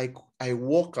 I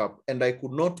woke up and I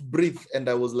could not breathe. And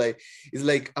I was like, it's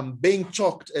like I'm being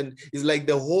choked, and it's like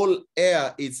the whole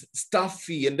air is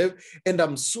stuffy, and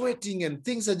I'm sweating and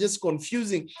things are just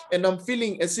confusing. And I'm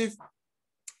feeling as if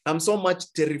I'm so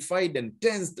much terrified and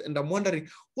tensed, and I'm wondering,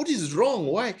 what is wrong?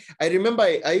 Why? I remember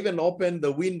I even opened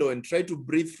the window and tried to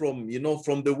breathe from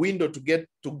the window to get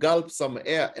to gulp some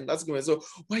air, and asking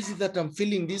myself, why is it that I'm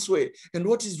feeling this way? And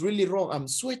what is really wrong? I'm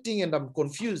sweating and I'm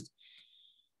confused.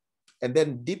 And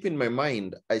then deep in my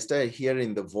mind, I started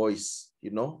hearing the voice,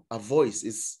 a voice.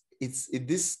 It's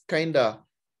this kind of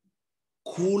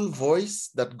cool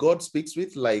voice that God speaks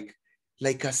with, like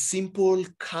a simple,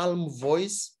 calm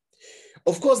voice.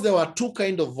 Of course, there were two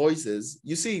kinds of voices.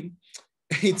 You see,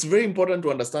 it's very important to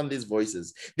understand these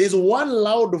voices. There's one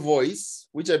loud voice,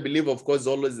 which I believe, of course, is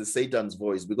always the Satan's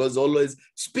voice, because always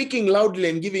speaking loudly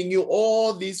and giving you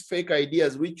all these fake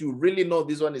ideas, which you really know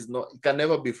this one is not, it can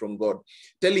never be from God,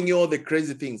 telling you all the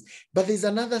crazy things. But there's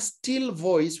another still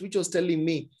voice, which was telling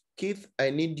me, Keith, I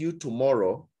need you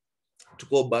tomorrow to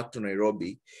go back to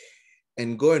Nairobi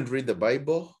and go and read the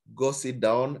Bible, go sit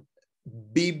down,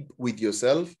 be with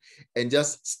yourself, and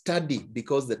just study,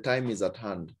 because the time is at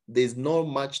hand. There's not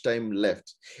much time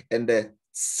left, and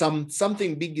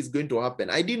something big is going to happen.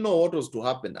 I didn't know what was to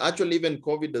happen. Actually, even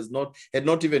COVID had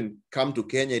not even come to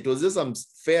Kenya. It was just some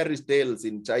fairy tales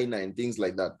in China and things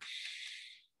like that.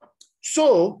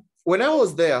 So when I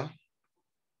was there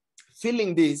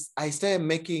feeling this, I started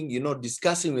making,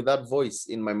 discussing with that voice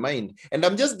in my mind. And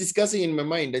I'm just discussing in my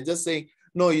mind and just saying,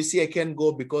 no, you see, I can't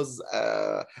go because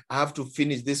I have to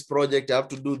finish this project. I have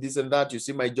to do this and that. You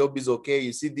see, my job is okay.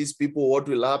 You see, these people, what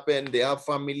will happen? They have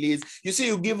families. You see,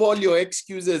 you give all your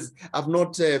excuses. I've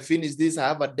not finished this. I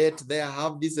have a debt there. I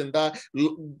have this and that.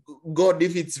 God,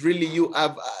 if it's really you,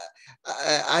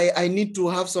 I need to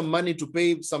have some money to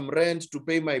pay some rent, to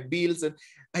pay my bills. And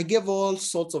I gave all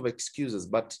sorts of excuses,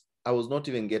 but I was not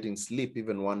even getting sleep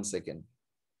even 1 second.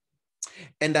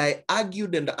 And I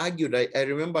argued and argued. I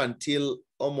remember until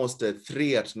almost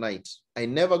 3 at night. I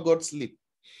never got sleep.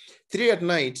 3 at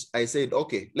night, I said,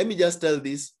 okay, let me just tell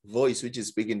this voice which is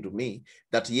speaking to me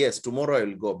that yes, tomorrow I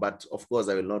will go, but of course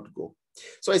I will not go.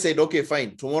 So I said, okay,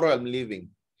 fine, tomorrow I'm leaving.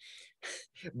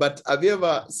 But have you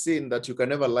ever seen that you can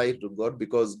never lie to God?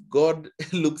 Because God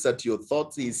looks at your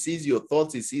thoughts. He sees your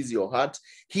thoughts. He sees your heart.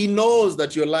 He knows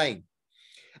that you're lying.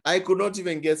 I could not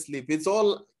even get sleep. It's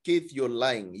all, Keith, you're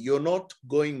lying. You're not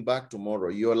going back tomorrow.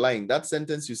 You're lying. That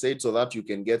sentence you said so that you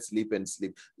can get sleep and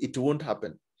sleep. It won't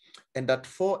happen. And at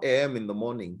 4 a.m. in the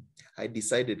morning, I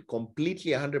decided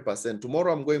completely 100%,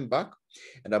 tomorrow I'm going back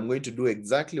and I'm going to do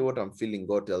exactly what I'm feeling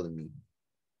God telling me.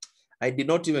 I did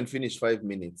not even finish 5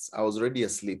 minutes. I was already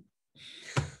asleep.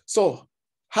 So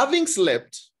having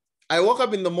slept, I woke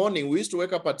up in the morning. We used to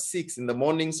wake up at 6 in the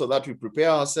morning so that we prepare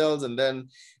ourselves. And then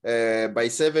by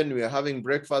 7, we are having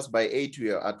breakfast. By 8,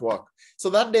 we are at work. So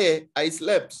that day I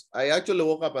slept. I actually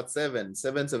woke up at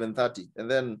 7:30.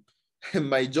 And then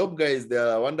my job guys, they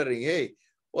are wondering, hey,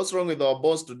 what's wrong with our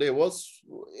boss today?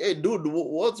 Hey, dude,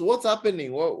 what's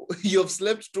happening? You've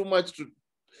slept too much.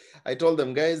 I told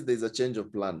them, guys, there's a change of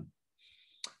plan.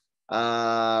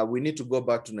 We need to go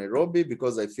back to Nairobi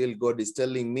because I feel God is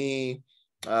telling me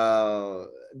that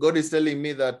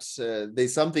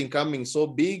there's something coming so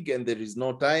big and there is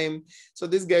no time. So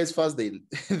these guys first, they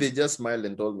just smiled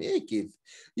and told me, hey, Keith,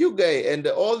 you guy, and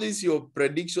all these your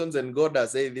predictions and God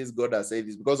has said this, God has said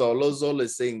this, because I was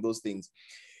always saying those things.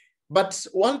 But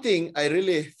one thing I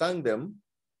really thank them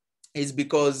is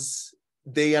because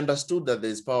they understood that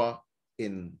there's power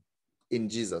in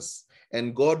Jesus.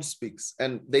 And God speaks,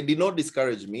 and they did not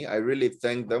discourage me. I really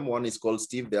thank them. One is called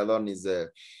Steve, the other one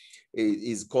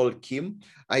is called Kim.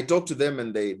 I talked to them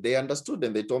and they understood,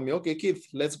 and they told me, okay, Keith,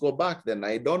 let's go back then.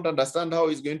 I don't understand how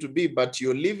it's going to be, but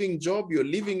you're leaving job, you're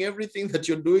leaving everything that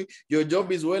you're doing. Your job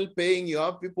is well paying, you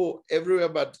have people everywhere,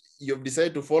 but you've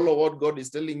decided to follow what God is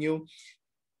telling you.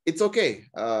 It's okay.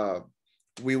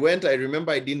 We went. I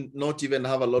remember I did not even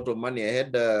have a lot of money. I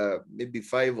had maybe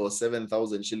 5,000 or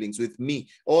 7,000 shillings with me.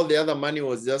 All the other money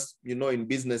was just, in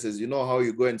businesses, how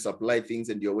you go and supply things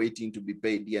and you're waiting to be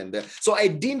paid here and there. So I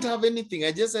didn't have anything.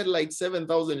 I just had like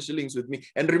 7,000 shillings with me.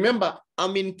 And remember,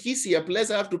 I'm in Kisii, a place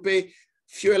I have to pay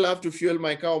fuel. I have to fuel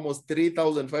my car almost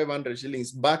 3,500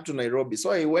 shillings back to Nairobi.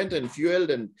 So I went and fueled,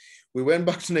 and we went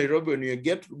back to Nairobi. When we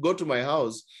go to my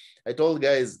house, I told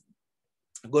guys,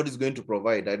 God is going to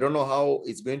provide. I don't know how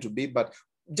it's going to be, but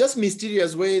just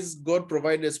mysterious ways, God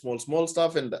provided small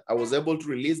stuff, and I was able to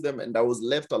release them, and I was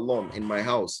left alone in my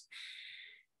house.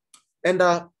 And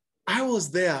I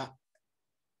was there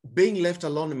being left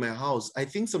alone in my house. I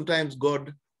think sometimes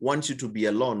God wants you to be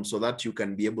alone so that you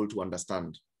can be able to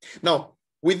understand. Now,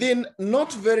 within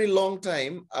not very long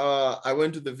time, I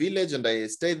went to the village and I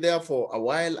stayed there for a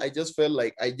while. I just felt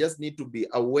like I just need to be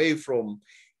away from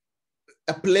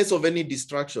a place of any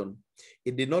distraction.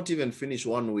 It did not even finish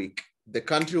 1 week. The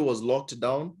country was locked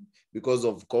down because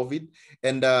of COVID.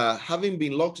 And having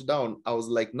been locked down, I was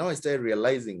like, now I started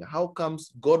realizing how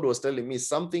comes God was telling me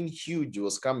something huge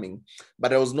was coming,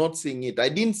 but I was not seeing it. I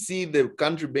didn't see the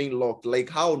country being locked. Like,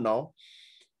 how now?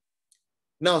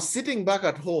 Now, sitting back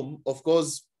at home, of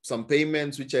course, some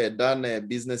payments which I had done,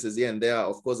 businesses here and there,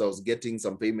 of course, I was getting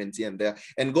some payments here and there.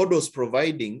 And God was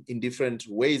providing in different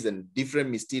ways and different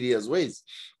mysterious ways.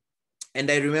 And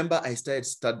I remember I started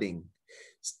studying.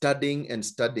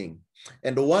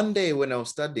 And one day when I was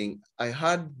studying, I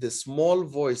heard the small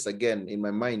voice again in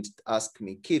my mind ask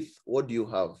me, Keith, what do you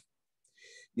have?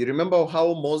 You remember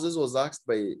how Moses was asked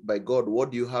by God,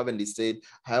 what do you have? And he said,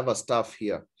 I have a staff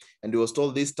here. And he was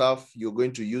told, this staff, you're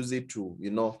going to use it to,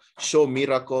 show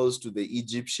miracles to the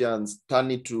Egyptians,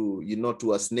 turn it to,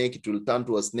 to a snake. It will turn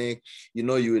to a snake.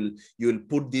 You will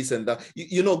put this and that.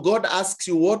 God asks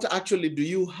you, what actually do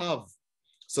you have?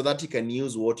 So that he can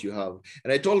use what you have.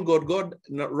 And I told God,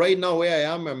 right now where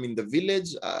I am, I'm in the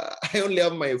village. I only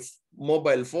have my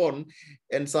mobile phone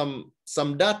and some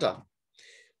data.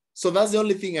 So that's the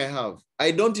only thing I have.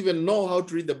 I don't even know how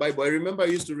to read the Bible. I remember I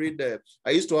used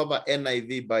to have an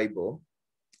NIV Bible,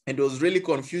 and it was really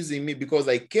confusing me because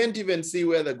I can't even see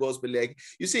where the gospel,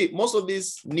 you see, most of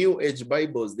these new age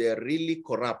Bibles, they are really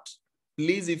corrupt.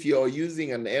 Please, if you're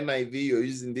using an NIV, you're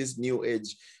using this new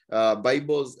age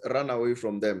Bibles, run away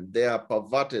from them. They are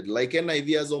perverted. Like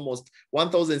NIV has almost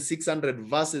 1,600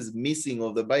 verses missing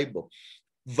of the Bible.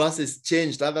 Verses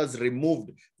changed, others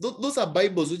removed. Those are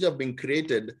Bibles which have been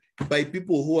created by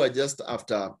people who are just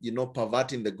after,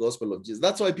 perverting the gospel of Jesus.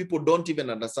 That's why people don't even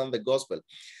understand the gospel.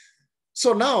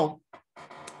 So now,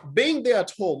 being there at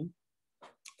home,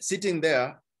 sitting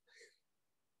there,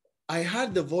 I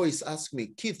heard the voice ask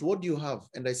me, Keith, what do you have?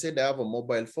 And I said, I have a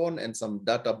mobile phone and some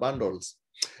data bundles.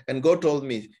 And God told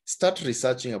me, start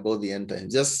researching about the end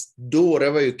times. Just do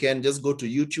whatever you can. Just go to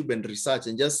YouTube and research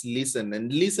and just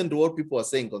listen to what people are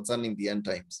saying concerning the end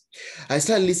times. I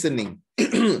started listening.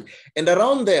 And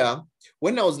around there,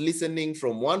 when I was listening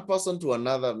from one person to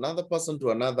another person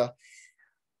to another,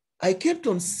 I kept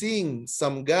on seeing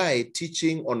some guy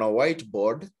teaching on a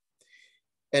whiteboard,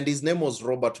 and his name was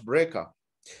Robert Breaker.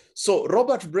 So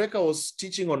Robert Breaker was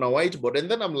teaching on a whiteboard, and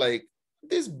then I'm like,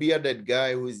 this bearded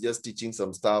guy who is just teaching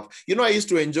some stuff. I used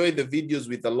to enjoy the videos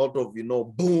with a lot of,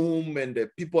 boom, and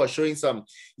people are showing some,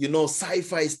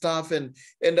 sci-fi stuff and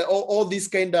all these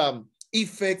kind of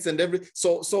effects and everything.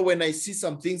 So when I see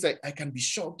some things, I can be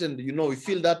shocked and, we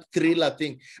feel that thriller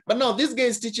thing. But now this guy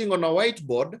is teaching on a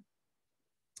whiteboard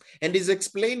and is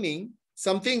explaining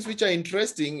some things which are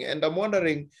interesting. And I'm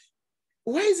wondering,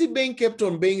 why is it being kept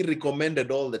on being recommended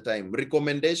all the time?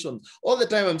 Recommendations. All the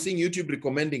time I'm seeing YouTube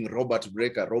recommending Robert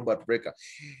Breaker.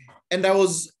 And I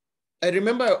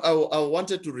remember I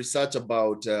wanted to research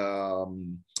about,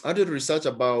 who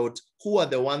are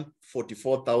the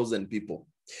 144,000 people.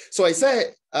 So I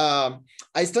started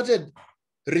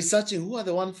researching who are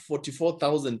the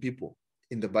 144,000 people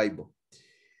in the Bible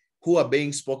who are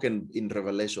being spoken in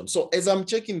Revelation. So as I'm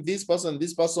checking this person,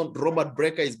 Robert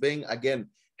Breaker is being again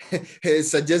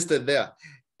suggested there.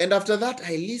 And after that,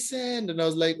 I listened and I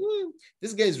was like,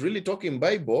 this guy is really talking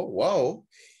Bible. Wow.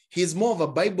 He's more of a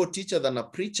Bible teacher than a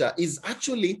preacher. He's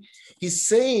just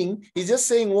saying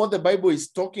what the Bible is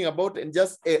talking about and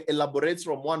just elaborates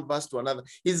from one verse to another.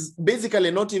 He's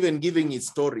basically not even giving his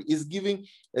story. He's giving,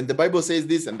 and the Bible says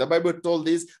this, and the Bible told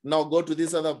this, now go to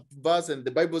this other verse, and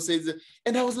the Bible says it.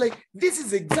 And I was like, this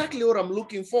is exactly what I'm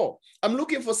looking for. I'm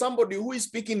looking for somebody who is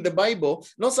speaking the Bible,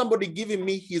 not somebody giving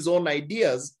me his own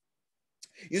ideas.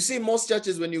 You see, most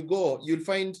churches, when you go, you'll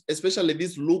find, especially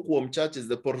these lukewarm churches,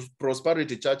 the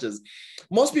prosperity churches,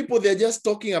 most people, they're just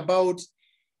talking about,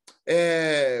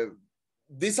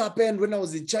 this happened when I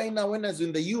was in China, when I was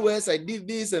in the US, I did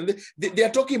this, and they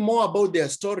are talking more about their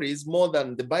stories more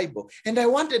than the Bible. And I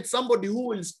wanted somebody who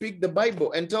will speak the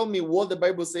Bible and tell me what the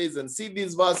Bible says and see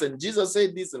this verse, and Jesus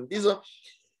said this and this.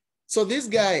 So this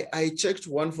guy, I checked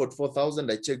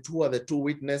 144,000. I checked who are the two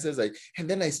witnesses. And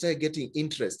then I started getting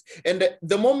interest. And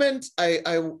the moment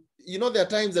you know, there are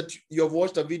times that you have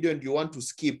watched a video and you want to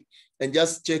skip and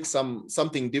just check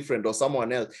something different or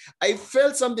someone else. I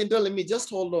felt something telling me, just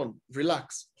hold on,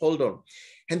 relax, hold on.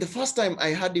 And the first time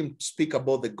I heard him speak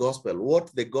about the gospel,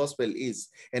 what the gospel is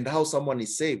and how someone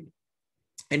is saved.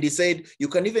 And he said, you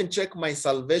can even check my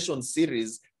salvation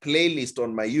series playlist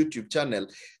on my YouTube channel.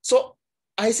 So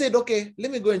I said, okay, let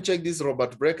me go and check this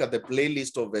Robert Brecker, the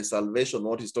playlist of the salvation,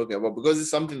 what he's talking about, because it's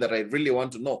something that I really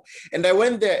want to know. And I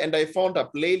went there and I found a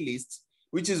playlist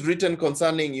which is written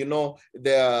concerning, you know,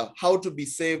 the how to be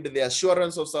saved, the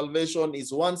assurance of salvation,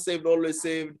 is once saved, always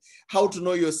saved, how to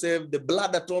know you're saved, the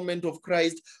blood atonement of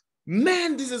Christ.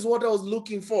 Man, this is what I was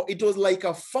looking for. It was like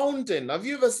a fountain. Have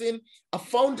you ever seen a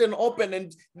fountain open?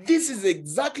 And this is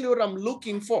exactly what I'm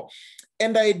looking for.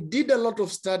 And I did a lot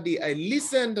of study. I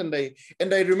listened, and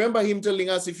I remember him telling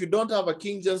us, if you don't have a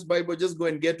King James Bible, just go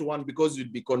and get one, because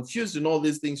you'd be confused in all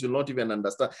these things you'll not even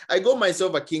understand. I got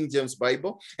myself a King James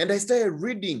Bible, and I started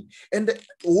reading, and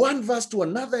one verse to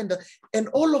another, and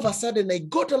all of a sudden I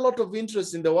got a lot of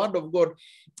interest in the Word of God,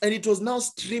 and it was now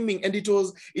streaming, and it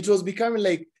was becoming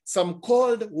like some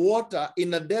cold water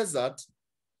in a desert.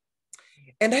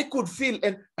 And I could feel,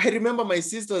 and I remember my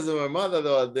sisters and my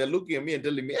mother, they're looking at me and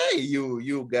telling me, hey,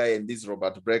 you guy, and this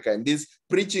Robert Brecker and these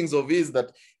preachings of his,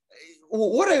 that,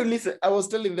 what are you listening? I was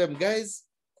telling them, guys,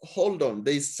 hold on.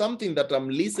 There is something that I'm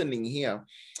listening here.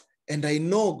 And I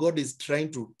know God is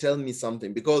trying to tell me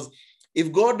something, because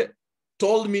if God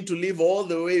told me to leave all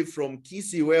the way from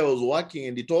Kisii where I was working,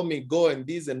 and he told me go and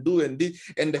this and do and this,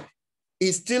 and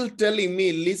he's still telling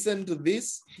me, listen to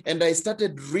this. And I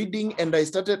started reading, and I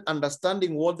started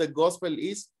understanding what the gospel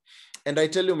is. And I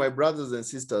tell you, my brothers and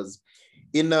sisters,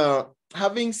 in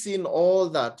having seen all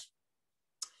that,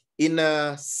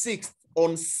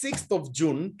 on 6th of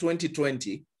June,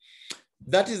 2020,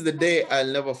 that is the day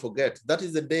I'll never forget. That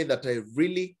is the day that I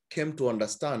really came to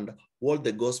understand what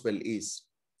the gospel is.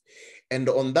 And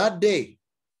on that day,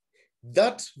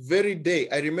 that very day,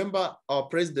 I remember our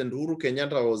President Uhuru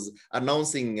Kenyatta was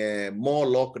announcing more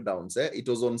lockdowns. It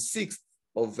was on 6th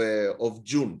of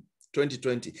June,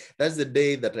 2020. That's the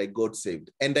day that I got saved.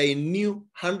 And I knew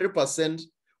 100%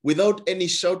 without any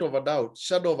shadow of a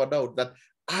doubt, that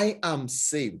I am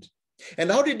saved.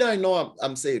 And how did I know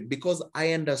I'm saved? Because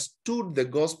I understood the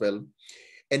gospel,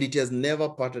 and it has never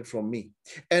parted from me.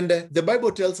 And the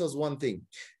Bible tells us one thing.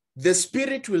 The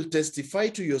Spirit will testify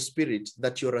to your spirit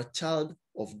that you're a child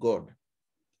of God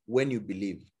when you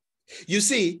believe. You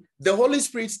see, the Holy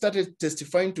Spirit started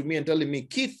testifying to me and telling me,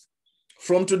 Keith,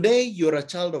 from today, you're a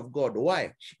child of God.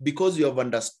 Why? Because you have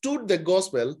understood the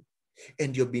gospel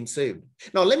and you've been saved.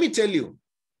 Now, let me tell you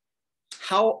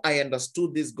how I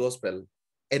understood this gospel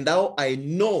and how I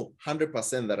know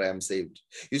 100% that I am saved.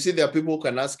 You see, there are people who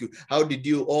can ask you, how did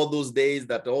you all those days,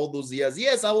 all those years?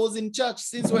 Yes, I was in church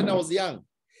since when I was young.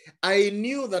 I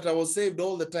knew that I was saved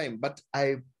all the time, but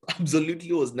I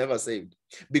absolutely was never saved,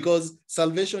 because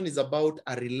salvation is about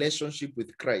a relationship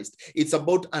with Christ. It's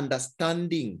about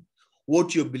understanding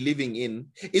what you're believing in.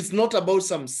 It's not about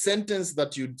some sentence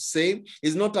that you'd say.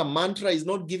 It's not a mantra. It's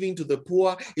not giving to the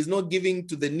poor. It's not giving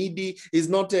to the needy. It's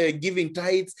not giving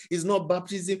tithes. It's not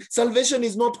baptism. Salvation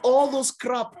is not all those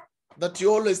crap that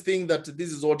you always think that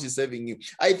this is what is saving you.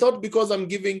 I thought because I'm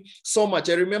giving so much.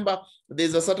 I remember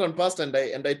there's a certain pastor,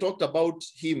 and I talked about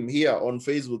him here on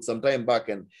Facebook some time back,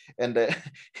 and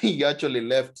he actually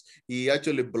left. He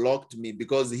actually blocked me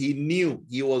because he knew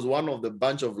he was one of the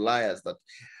bunch of liars that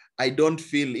I don't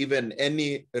feel even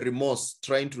any remorse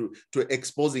trying to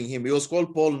exposing him. He was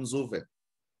called 𝗲𝗲𝘁'𝗀.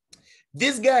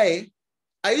 This guy,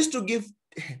 I used to give,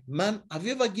 man, have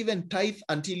you ever given tithe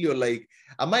until you're like,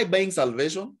 am I buying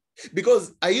salvation?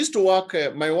 Because I used to work,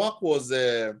 my work was,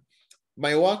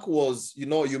 you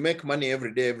know, you make money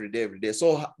every day.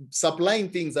 So supplying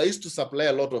things, I used to supply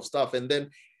a lot of stuff. And then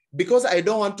because I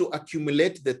don't want to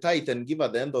accumulate the tithe and give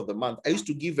at the end of the month, I used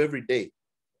to give every day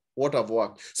what I've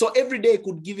worked. So every day I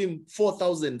could give him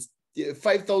 4,000,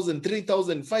 5,000,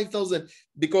 3,000, 5,000,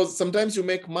 because sometimes you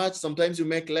make much, sometimes you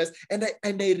make less. And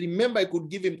I remember I could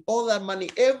give him all that money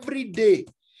every day.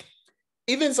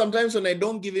 Even sometimes when I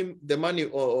don't give him the money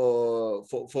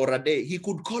for a day, he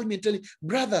could call me and tell me,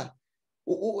 brother,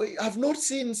 I've not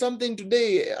seen something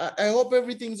today. I hope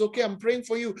everything's okay. I'm praying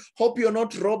for you. Hope you're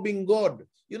not robbing God.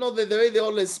 You know, the way they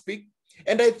always speak.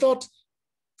 And I thought,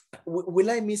 will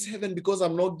I miss heaven because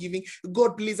I'm not giving?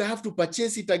 God, please, I have to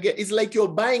purchase it again. It's like you're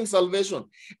buying salvation.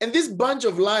 And this bunch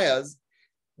of liars,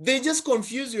 they just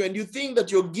confuse you, and you think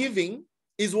that you're giving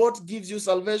is what gives you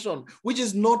salvation, which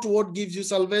is not what gives you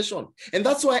salvation. And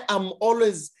that's why I'm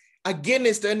always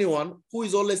against anyone who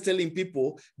is always telling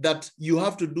people that you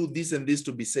have to do this and this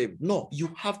to be saved. No,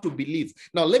 you have to believe.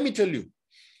 Now, let me tell you,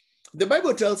 the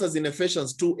Bible tells us in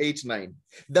Ephesians 2:8-9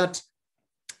 that,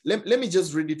 let me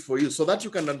just read it for you so that you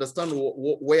can understand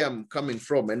where I'm coming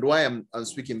from and why I'm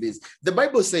speaking this. The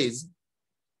Bible says,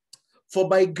 for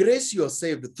by grace you are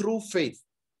saved through faith.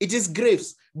 It is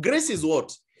grace. Grace is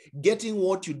what? Getting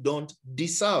what you don't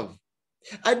deserve.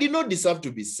 I did not deserve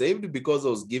to be saved because I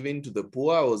was giving to the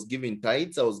poor, I was giving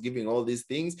tithes, I was giving all these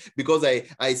things, because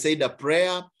I said a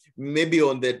prayer, maybe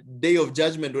on the day of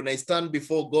judgment when I stand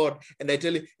before God and I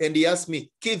tell him, and he asked me,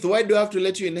 Keith, why do I have to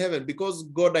let you in heaven? Because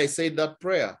God, I said that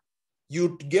prayer.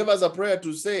 You gave us a prayer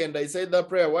to say, and I said that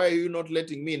prayer, why are you not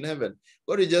letting me in heaven?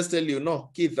 God will just tell you,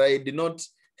 no, Keith, I did not.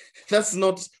 That's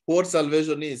not what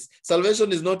salvation is.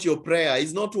 Salvation is not your prayer.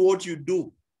 It's not what you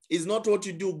do. It's not what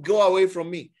you do. Go away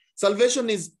from me. Salvation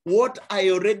is what I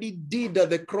already did at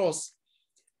the cross.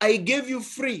 I gave you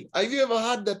free. Have you ever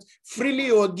heard that freely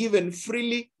you are given,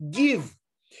 freely give?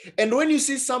 And when you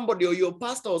see somebody or your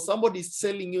pastor or somebody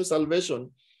selling you salvation,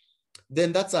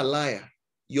 then that's a liar.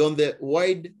 You're on the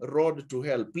wide road to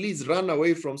hell. Please run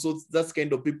away from that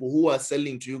kind of people who are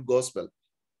selling to you gospel.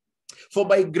 For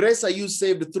by grace are you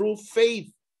saved through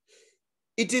faith.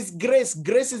 It is grace.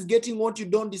 Grace is getting what you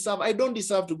don't deserve. I don't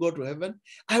deserve to go to heaven.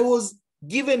 I was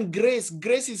given grace.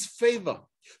 Grace is favor.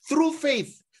 Through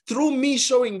faith, through me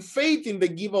showing faith in the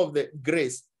giver of the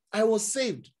grace, I was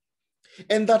saved.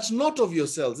 And that's not of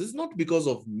yourselves. It's not because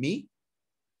of me.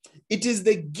 It is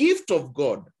the gift of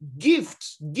God.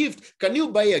 Gift. Can you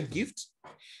buy a gift?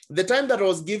 The time that I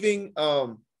was giving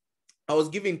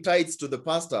tithes to the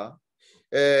pastor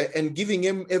and giving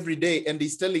him every day, and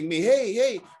he's telling me,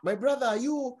 hey, my brother,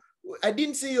 I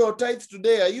didn't see your tithes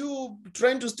today. Are you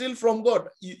trying to steal from God?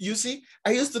 You see,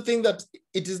 I used to think that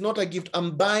it is not a gift.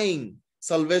 I'm buying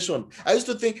salvation. I used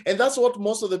to think, and that's what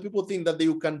most of the people think, that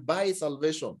you can buy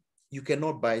salvation. You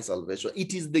cannot buy salvation.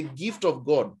 It is the gift of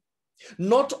God,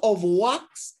 not of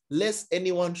works, lest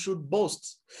anyone should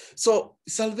boast. So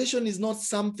salvation is not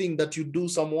something that you do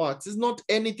some works. It's not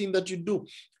anything that you do.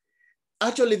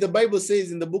 Actually, the Bible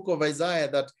says in the book of Isaiah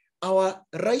that our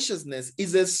righteousness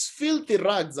is as filthy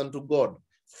rags unto God.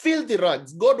 Filthy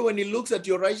rags. God, when he looks at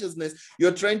your righteousness,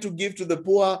 you're trying to give to the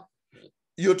poor,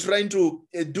 you're trying to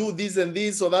do this and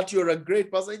this so that you're a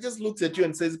great person. He just looks at you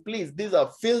and says, please, these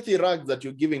are filthy rags that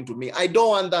you're giving to me. I don't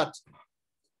want that.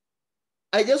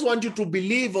 I just want you to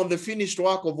believe on the finished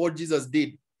work of what Jesus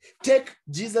did. Take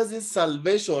Jesus'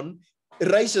 salvation,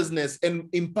 righteousness, and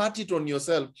impart it on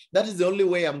yourself. That is the only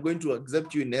way I'm going to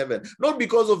accept you in heaven. Not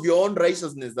because of your own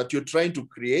righteousness that you're trying to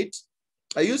create.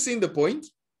 Are you seeing the point?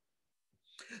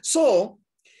 So,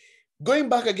 going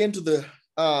back again to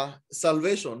the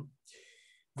salvation,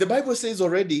 the Bible says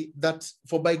already that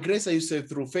for by grace are you saved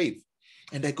through faith.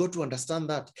 And I got to understand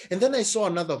that. And then I saw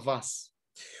another verse,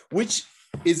 which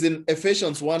is in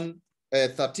Ephesians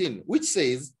 1:13, which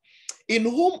says, in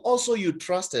whom also you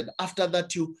trusted after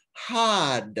that you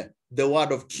heard the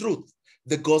word of truth,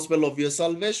 the gospel of your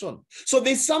salvation. So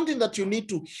there's something that you need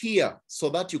to hear so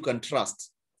that you can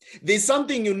trust. There's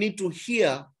something you need to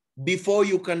hear before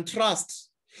you can trust.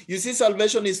 You see,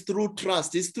 salvation is through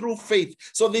trust, it's through faith.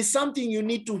 So there's something you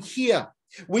need to hear,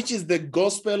 which is the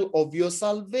gospel of your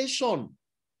salvation.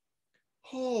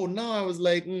 Oh, now I was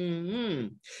like,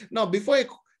 Now, before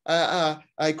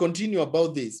I continue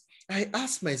about this, I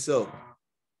asked myself,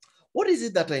 what is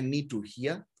it that I need to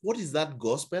hear? What is that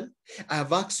gospel?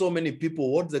 I've asked so many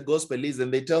people what the gospel is,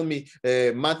 and they tell me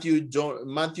Matthew,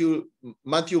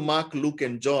 Mark, Luke,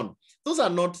 and John. Those are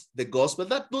not the gospel.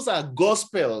 Those are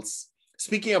gospels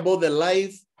speaking about the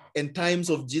life and times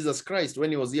of Jesus Christ when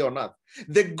he was here on earth.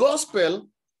 The gospel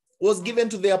was given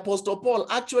to the Apostle Paul.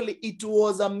 Actually, it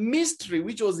was a mystery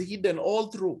which was hidden all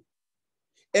through.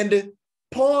 And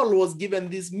Paul was given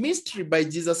this mystery by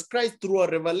Jesus Christ through a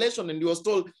revelation, and he was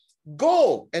told,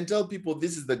 go and tell people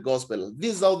this is the gospel.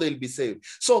 This is how they'll be saved.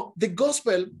 So the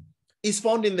gospel is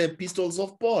found in the epistles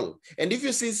of Paul. And if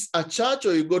you see a church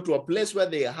or you go to a place where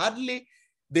they hardly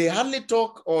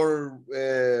talk or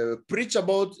preach on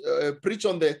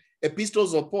the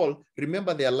epistles of Paul,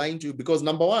 remember they are lying to you, because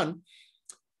number one,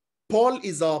 Paul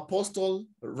is our apostle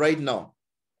right now.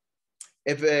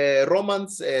 If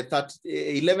Romans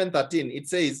 11:13, it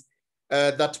says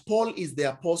that Paul is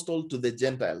the apostle to the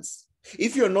Gentiles.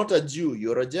 If you're not a Jew,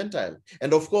 you're a Gentile.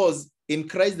 And of course, in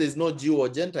Christ, there's no Jew or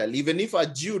Gentile. Even if a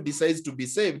Jew decides to be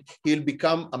saved, he'll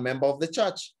become a member of the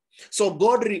church. So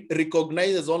God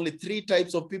recognizes only three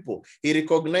types of people. He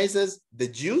recognizes the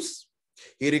Jews,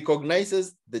 He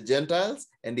recognizes the Gentiles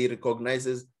and he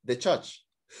recognizes the church.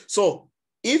 So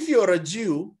if you're a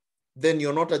Jew, then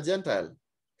you're not a Gentile.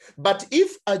 But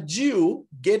if a Jew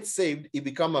gets saved, he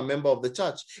becomes a member of the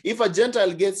church. If a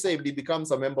Gentile gets saved, he becomes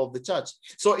a member of the church.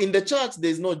 So in the church,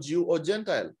 there's no Jew or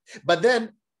Gentile. But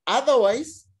then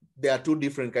otherwise, there are two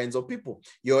different kinds of people.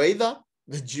 You're either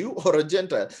a Jew or a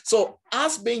Gentile. So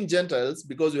us being Gentiles,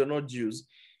 because we're not Jews,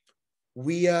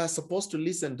 we are supposed to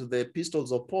listen to the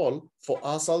epistles of Paul for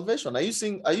our salvation. Are you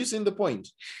seeing the point?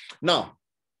 Now,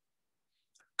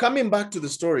 coming back to the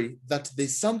story, that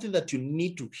there's something that you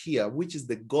need to hear, which is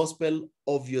the gospel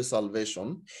of your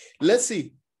salvation. Let's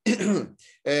see,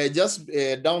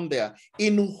 down there.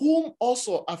 In whom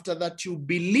also after that you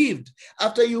believed,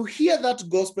 after you hear that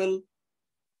gospel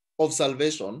of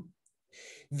salvation,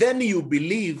 then you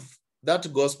believe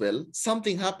that gospel,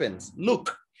 something happens.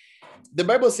 Look, the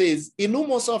Bible says, in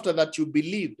whom also after that you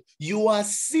believed, you are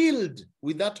sealed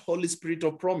with that Holy Spirit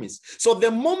of promise. So the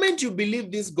moment you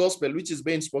believe this gospel, which is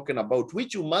being spoken about,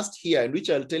 which you must hear, and which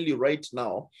I'll tell you right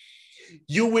now,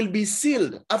 you will be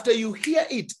sealed. After you hear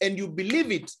it and you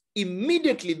believe it,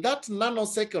 immediately that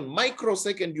nanosecond,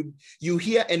 microsecond, you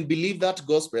hear and believe that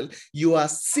gospel, you are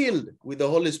sealed with the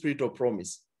Holy Spirit of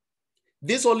promise.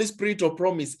 This Holy Spirit of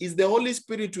promise is the Holy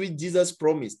Spirit which Jesus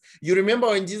promised. You remember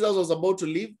when Jesus was about to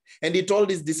leave and he told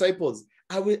his disciples,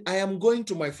 I am going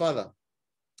to my Father,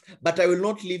 but I will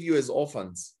not leave you as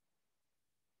orphans.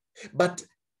 But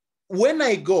when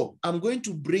I go, I'm going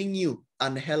to bring you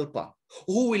an helper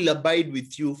who will abide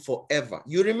with you forever.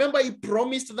 You remember he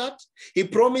promised that? He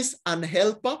promised an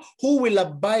helper who will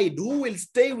abide, who will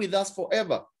stay with us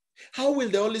forever. How will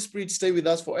the Holy Spirit stay with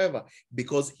us forever?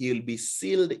 Because he will be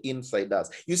sealed inside us.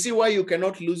 You see why you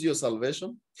cannot lose your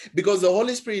salvation? Because the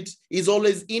Holy Spirit is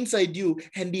always inside you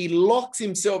and he locks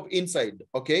himself inside,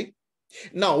 okay?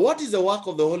 Now, what is the work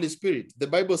of the Holy Spirit? The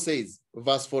Bible says,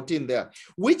 verse 14 there,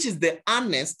 which is the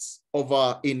earnest of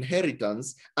our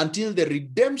inheritance until the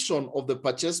redemption of the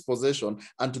purchased possession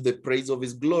unto the praise of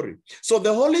his glory. So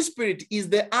the Holy Spirit is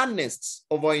the earnest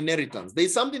of our inheritance.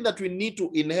 There's something that we need to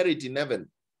inherit in heaven.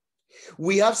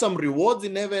 We have some rewards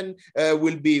in heaven.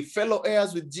 We'll be fellow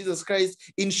heirs with Jesus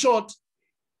Christ. In short,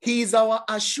 he is our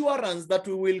assurance that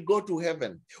we will go to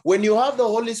heaven. When you have the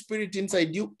Holy Spirit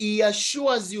inside you, he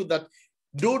assures you that,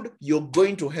 dude, you're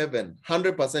going to heaven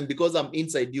 100% because I'm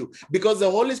inside you. Because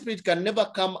the Holy Spirit can never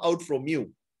come out from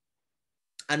you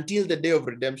until the day of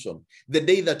redemption, the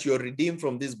day that you're redeemed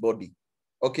from this body.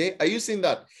 Okay, are you seeing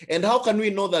that? And how can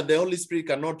we know that the Holy Spirit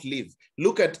cannot leave?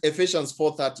 Look at Ephesians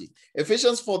 4:30.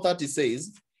 Ephesians 4:30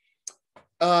 says,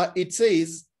 it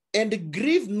says, and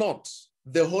grieve not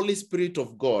the Holy Spirit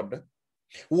of God,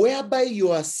 whereby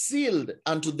you are sealed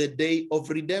unto the day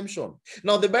of redemption.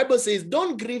 Now the Bible says,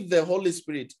 don't grieve the Holy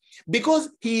Spirit because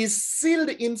he is sealed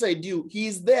inside you. He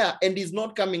is there and he's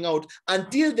not coming out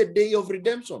until the day of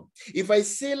redemption. If I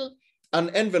seal an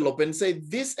envelope and say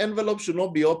this envelope should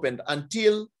not be opened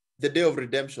until the day of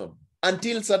redemption,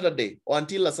 until Saturday or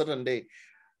until a certain day,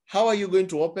 how are you going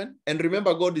to open? And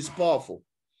remember, God is powerful.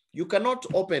 You cannot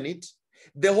open it.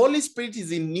 The Holy Spirit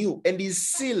is in you and is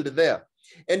sealed there.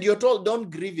 And you're told, don't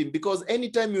grieve him, because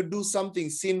anytime you do something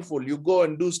sinful, you go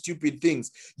and do stupid things,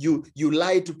 you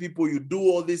lie to people, you do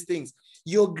all these things,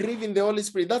 you're grieving the Holy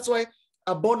Spirit. That's why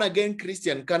a born-again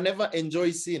Christian can never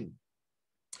enjoy sin.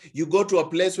 You go to a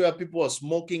place where people are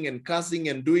smoking and cursing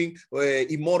and doing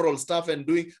immoral stuff and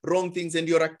doing wrong things, and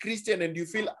you're a Christian and you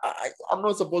feel, I'm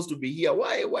not supposed to be here.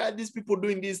 Why are these people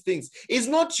doing these things? It's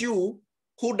not you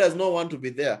who does not want to be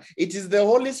there. It is the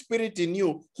Holy Spirit in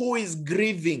you who is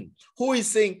grieving, who is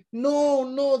saying,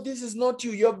 no, this is not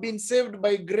you. You have been saved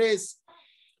by grace.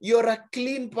 You're a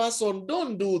clean person.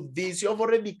 Don't do this. You have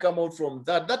already come out from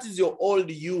that. That is your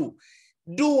old you.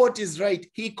 Do what is right.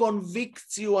 He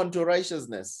convicts you unto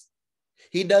righteousness.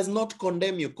 He does not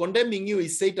condemn you. Condemning you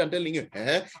is Satan telling you,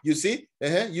 you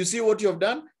see what you have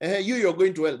done? You're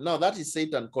going to hell. Now that is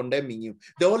Satan condemning you.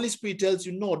 The Holy Spirit tells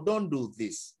you, no, don't do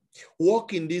this.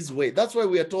 Walk in this way. That's why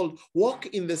we are told, walk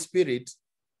in the Spirit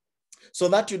so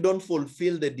that you don't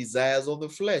fulfill the desires of the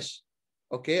flesh.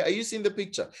 Okay, are you seeing the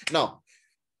picture? Now,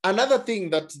 another thing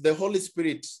that the Holy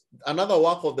Spirit, another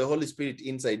work of the Holy Spirit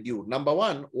inside you. Number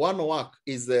one work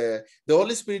is the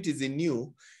Holy Spirit is in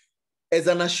you as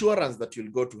an assurance that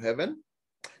you'll go to heaven.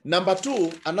 Number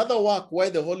two, another work why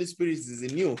the Holy Spirit is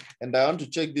in you, and I want to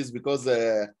check this because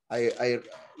I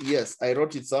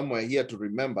wrote it somewhere here to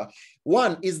remember.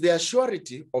 One is the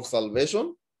assurity of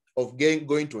salvation, of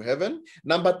going to heaven.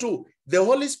 Number two, the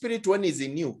Holy Spirit, when he's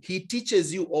in you, he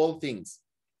teaches you all things.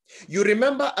 You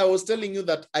remember I was telling you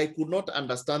that I could not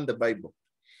understand the Bible.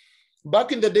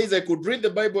 Back in the days, I could read the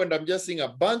Bible and I'm just seeing a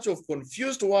bunch of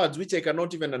confused words which I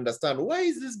cannot even understand. Why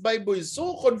is this Bible is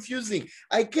so confusing?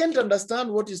 I can't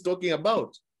understand what it's talking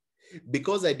about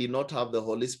because I did not have the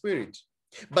Holy Spirit.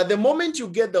 But the moment you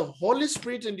get the Holy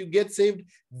Spirit and you get saved,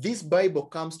 this Bible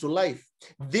comes to life.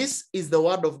 This is the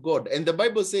word of God. And the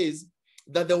Bible says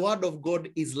that the word of God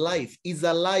is life, is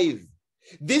alive.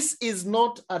 This is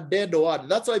not a dead word.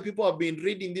 That's why people have been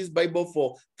reading this Bible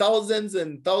for thousands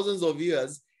and thousands of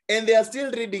years, and they are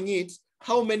still reading it.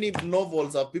 How many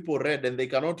novels have people read and they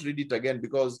cannot read it again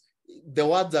because the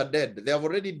words are dead? They have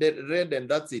already read and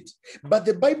that's it. But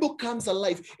the Bible comes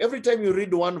alive. Every time you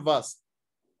read one verse,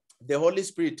 the Holy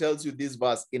Spirit tells you this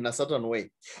verse in a certain way.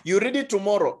 You read it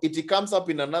tomorrow, it comes up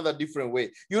in another different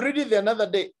way. You read it the another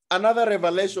day, another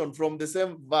revelation from the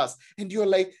same verse. And you're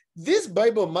like, this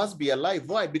Bible must be alive.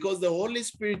 Why? Because the Holy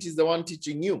Spirit is the one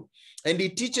teaching you. And he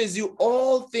teaches you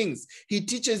all things. He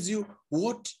teaches you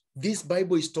what this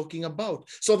Bible is talking about.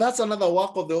 So that's another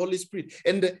work of the Holy Spirit.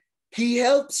 And he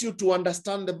helps you to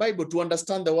understand the Bible, to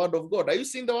understand the word of God. Are you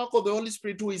seeing the work of the Holy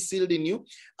Spirit who is sealed in you?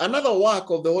 Another work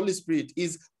of the Holy Spirit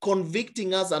is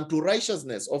convicting us unto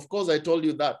righteousness. Of course, I told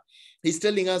you that. He's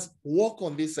telling us, walk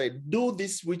on this side, do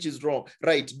this which is wrong,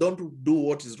 right? Don't do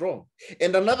what is wrong.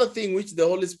 And another thing which the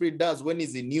Holy Spirit does when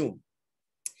he's in you,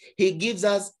 he gives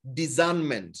us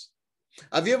discernment.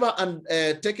 Have you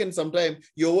ever taken some time,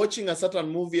 you're watching a certain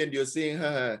movie and you're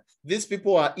saying, these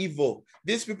people are evil.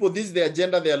 These people, this is the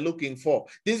agenda they are looking for.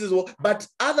 This is what, but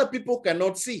other people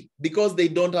cannot see because they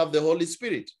don't have the Holy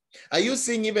Spirit. Are you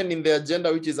seeing even in the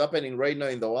agenda which is happening right now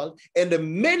in the world?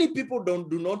 And many people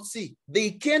do not see.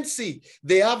 They can't see.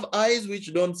 They have eyes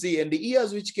which don't see and the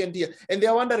ears which can't hear. And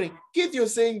they're wondering, Keith, you're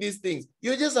saying these things.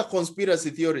 You're just a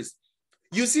conspiracy theorist.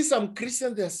 You see some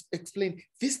Christians that explain,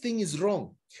 this thing is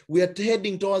wrong. We are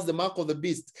heading towards the mark of the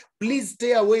beast. Please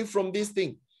stay away from this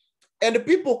thing. And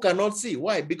people cannot see.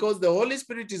 Why? Because the Holy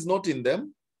Spirit is not in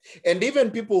them. And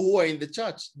even people who are in the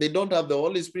church, they don't have the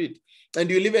Holy Spirit. And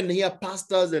you'll even hear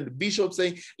pastors and bishops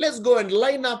saying, let's go and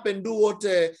line up and do what,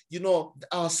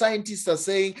 our scientists are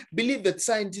saying. Believe that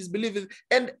scientists believe it.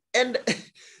 And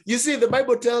you see, the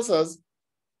Bible tells us,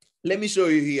 let me show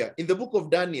you here. In the book of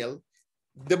Daniel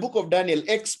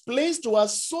explains to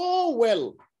us so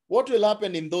well what will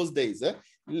happen in those days.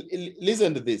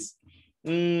 Listen to this.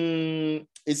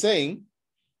 It's saying,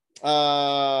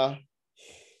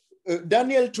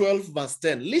 Daniel 12 verse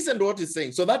 10. Listen to what it's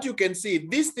saying so that you can see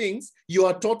these things you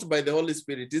are taught by the Holy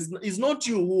Spirit. It's not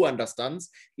you who understands.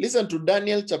 Listen to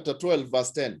Daniel chapter 12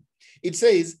 verse 10. It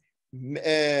says,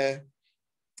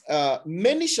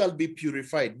 many shall be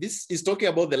purified. This is talking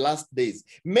about the last days.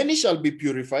 Many shall be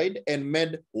purified and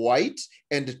made white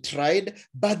and tried,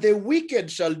 but the wicked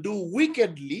shall do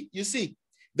wickedly. You see,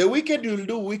 the wicked will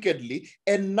do wickedly,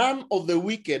 and none of the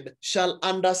wicked shall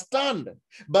understand,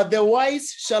 but the wise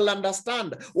shall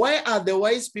understand. Why are the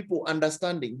wise people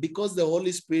understanding? Because the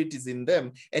Holy Spirit is in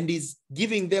them and is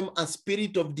giving them a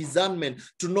spirit of discernment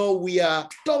to know we are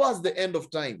towards the end of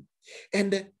time.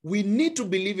 And we need to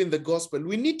believe in the gospel.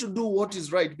 We need to do what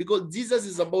is right because Jesus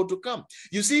is about to come.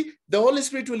 You see, the Holy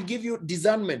Spirit will give you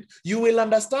discernment. You will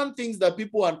understand things that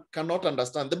people cannot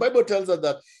understand. The Bible tells us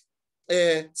that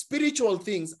spiritual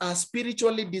things are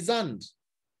spiritually discerned.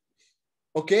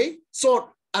 Okay? So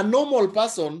a normal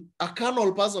person, a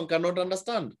carnal person cannot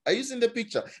understand. Are you seeing the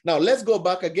picture? Now, let's go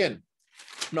back again.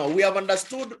 Now, we have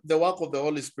understood the work of the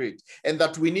Holy Spirit and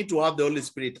that we need to have the Holy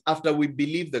Spirit after we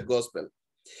believe the gospel.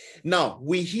 Now,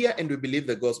 we hear and we believe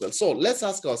the gospel. So let's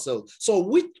ask ourselves, so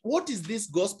what is this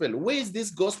gospel? Where is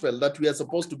this gospel that we are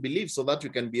supposed to believe so that we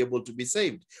can be able to be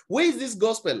saved? Where is this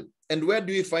gospel and where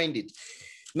do we find it?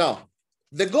 Now,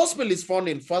 the gospel is found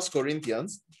in 1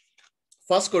 Corinthians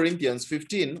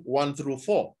 15, 1 through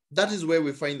 4. That is where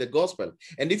we find the gospel.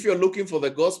 And if you're looking for the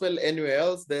gospel anywhere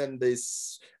else, then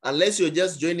unless you're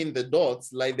just joining the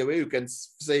dots, like the way you can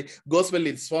say gospel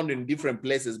is found in different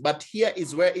places. But here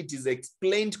is where it is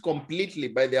explained completely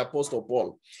by the Apostle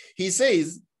Paul. He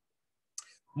says,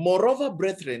 moreover,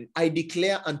 brethren, I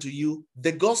declare unto you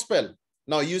the gospel.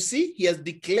 Now, you see, he has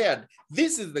declared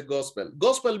this is the gospel.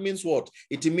 Gospel means what?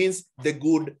 It means the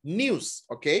good news,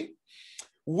 okay?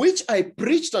 Which I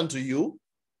preached unto you.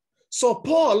 So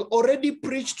Paul already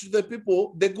preached to the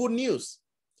people the good news.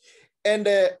 And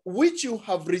which you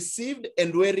have received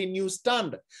and wherein you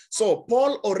stand. So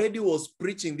Paul already was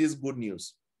preaching this good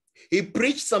news. He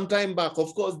preached some time back.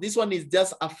 Of course, this one is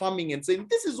just affirming and saying,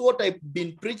 this is what I've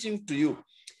been preaching to you.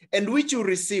 And which you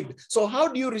received. So how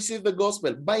do you receive the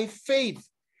gospel? By faith.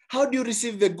 How do you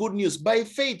receive the good news? By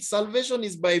faith. Salvation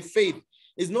is by faith.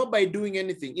 It's not by doing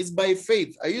anything. It's by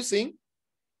faith. Are you seeing?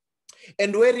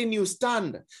 and wherein you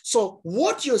stand. So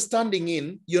what you're standing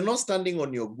in, you're not standing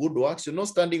on your good works. You're not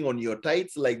standing on your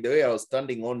tithes like the way I was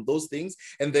standing on those things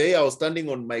and the way I was standing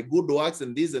on my good works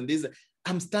and this and this.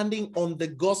 I'm standing on the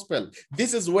gospel.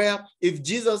 This is where if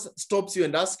Jesus stops you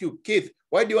and asks you, Keith,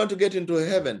 why do you want to get into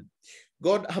heaven?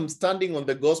 God, I'm standing on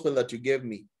the gospel that you gave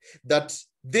me. That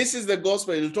this is the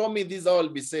gospel. You told me this, I will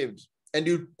be saved. And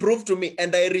you proved to me,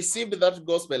 and I received that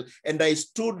gospel, and I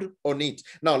stood on it.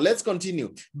 Now, let's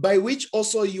continue. By which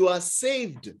also you are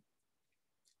saved.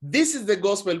 This is the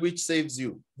gospel which saves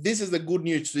you. This is the good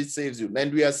news which saves you.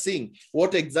 And we are seeing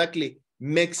what exactly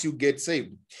makes you get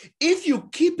saved. If you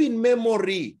keep in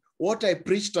memory what I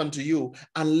preached unto you,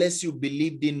 unless you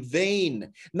believed in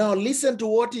vain. Now, listen to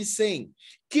what he's saying.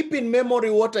 Keep in memory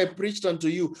what I preached unto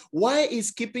you. Why is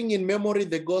keeping in memory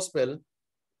the gospel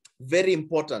very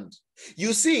important?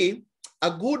 You see,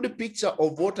 a good picture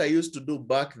of what I used to do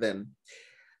back then,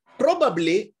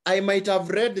 probably I might have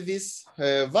read this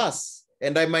verse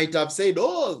and I might have said,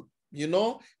 oh, you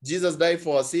know, Jesus died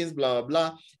for our sins, blah, blah,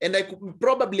 blah. And I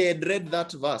probably had read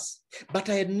that verse, but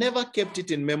I had never kept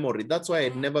it in memory. That's why I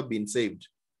had never been saved.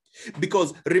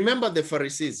 Because remember the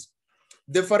Pharisees.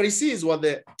 The Pharisees were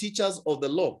the teachers of the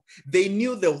law. They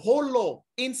knew the whole law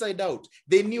inside out.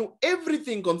 They knew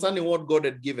everything concerning what God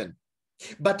had given.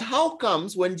 But how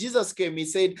comes when Jesus came, he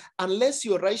said, unless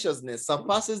your righteousness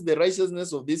surpasses the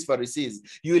righteousness of these Pharisees,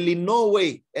 you will in no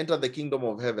way enter the kingdom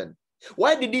of heaven.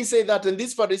 Why did he say that? And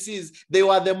these Pharisees, they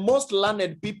were the most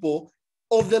learned people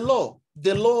of the law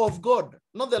of God,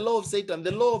 not the law of Satan, the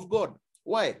law of God.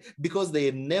 Why? Because they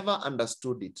never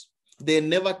understood it. They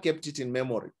never kept it in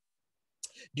memory.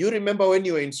 Do you remember when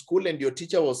you were in school and your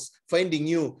teacher was finding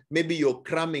you, maybe you're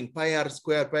cramming pi r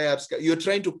squared, you're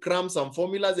trying to cram some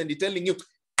formulas and he's telling you,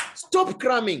 stop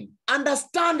cramming,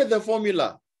 understand the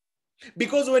formula.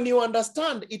 Because when you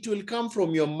understand, it will come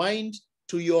from your mind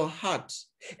to your heart.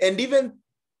 And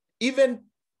even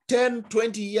 10,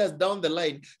 20 years down the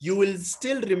line, you will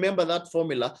still remember that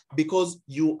formula because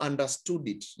you understood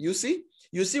it. You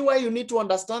see why you need to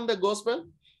understand the gospel?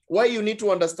 Why you need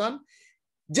to understand?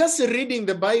 Just reading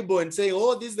the Bible and saying,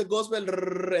 oh, this is the gospel,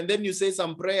 and then you say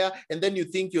some prayer, and then you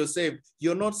think you're saved.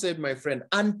 You're not saved, my friend,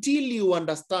 until you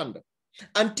understand.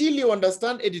 Until you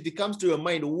understand it, it comes to your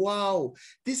mind, wow,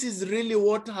 this is really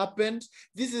what happened.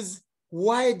 This is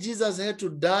why Jesus had to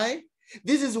die.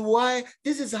 This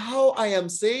is how I am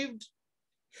saved.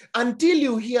 Until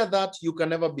you hear that, you can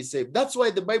never be saved. That's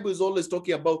why the Bible is always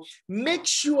talking about, make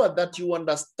sure that you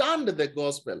understand the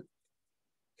gospel.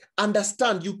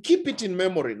 Understand, you keep it in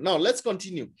memory. Now, let's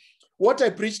continue. What I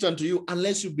preached unto you,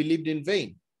 unless you believed in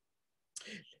vain.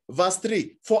 Verse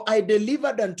 3, for I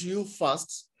delivered unto you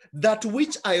first that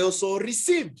which I also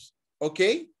received.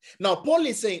 Okay? Now, Paul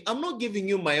is saying, I'm not giving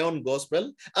you my own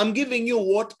gospel. I'm giving you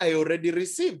what I already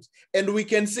received. And we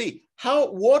can see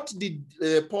what did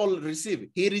Paul receive?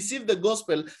 He received the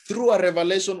gospel through a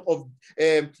revelation of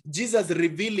Jesus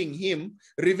revealing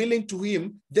to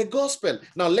him the gospel.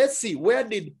 Now, let's see, where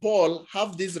did Paul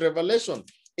have this revelation?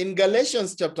 In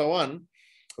Galatians chapter 1,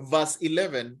 verse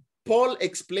 11, Paul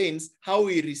explains how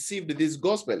he received this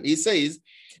gospel. He says,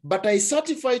 but I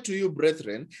certify to you,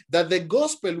 brethren, that the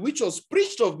gospel which was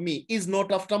preached of me is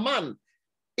not after man.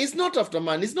 It's not after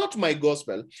man. It's not my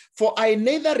gospel. For I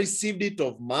neither received it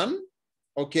of man,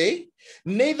 okay,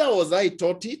 neither was I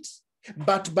taught it,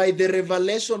 but by the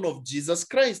revelation of Jesus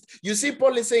Christ. You see,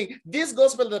 Paul is saying, this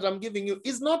gospel that I'm giving you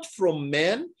is not from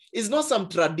men. It's not some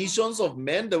traditions of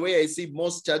men. The way I see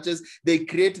most churches, they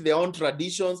create their own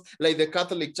traditions. Like the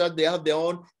Catholic Church, they have their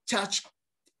own church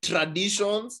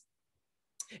traditions.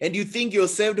 And you think you're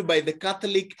saved by the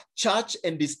Catholic Church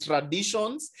and its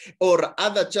traditions, or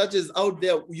other churches out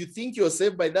there, you think you're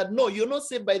saved by that. No, you're not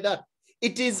saved by that.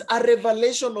 It is a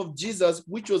revelation of Jesus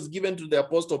which was given to the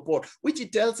Apostle Paul, which he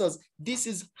tells us this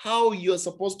is how you're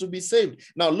supposed to be saved.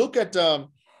 Now look at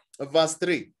verse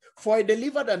 3. For I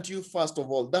delivered unto you first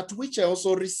of all that which I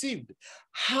also received,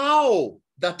 how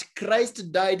that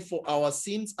Christ died for our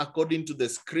sins according to the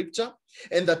scripture,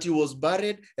 and that he was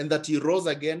buried, and that he rose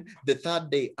again the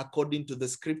third day according to the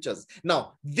scriptures.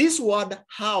 Now, this word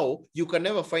how, you can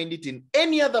never find it in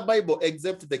any other Bible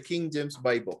except the King James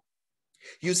Bible.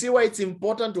 You see why it's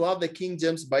important to have the King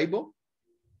James Bible?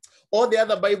 All the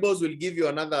other Bibles will give you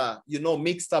another,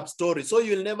 mixed up story. So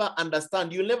you'll never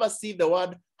understand. You'll never see the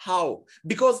word how,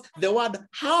 because the word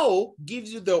how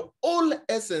gives you the whole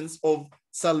essence of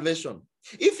salvation.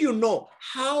 If you know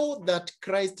how that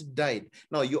Christ died,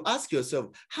 now you ask yourself,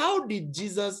 how did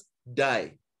Jesus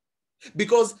die?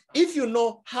 Because if you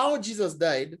know how Jesus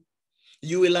died,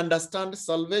 you will understand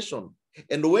salvation.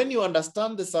 And when you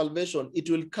understand the salvation, it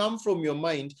will come from your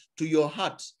mind to your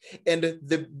heart. And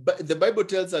the Bible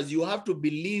tells us you have to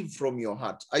believe from your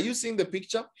heart. Are you seeing the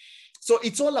picture? So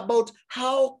it's all about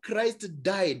how Christ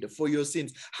died for your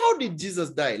sins. How did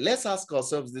Jesus die? Let's ask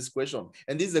ourselves this question.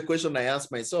 And this is the question I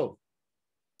ask myself.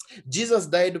 Jesus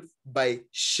died by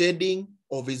shedding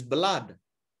of his blood.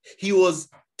 He was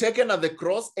taken at the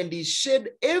cross and he shed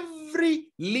every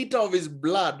liter of his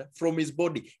blood from his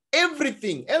body.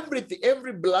 Everything,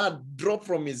 every blood drop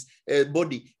from his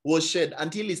body was shed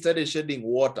until he started shedding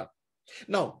water.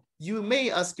 Now, you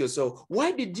may ask yourself,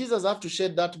 why did Jesus have to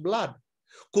shed that blood?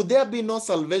 Could there be no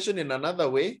salvation in another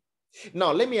way?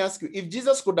 Now, let me ask you, if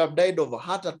Jesus could have died of a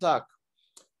heart attack,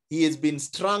 he has been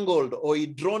strangled, or he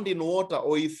drowned in water,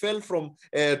 or he fell from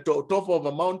top of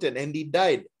a mountain and he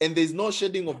died, and there's no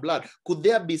shedding of blood, could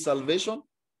there be salvation?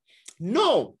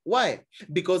 No. Why?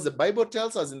 Because the Bible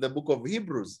tells us in the book of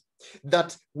Hebrews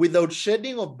that without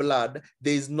shedding of blood,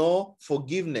 there is no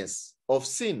forgiveness of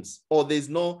sins, or there is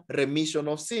no remission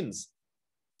of sins.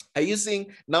 Are you seeing?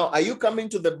 Now, are you coming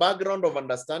to the background of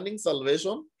understanding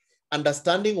salvation?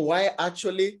 Understanding why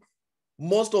actually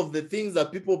most of the things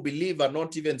that people believe are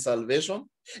not even salvation?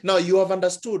 Now, you have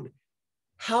understood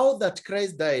how that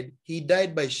Christ died. He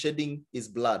died by shedding his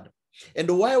blood.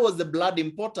 And why was the blood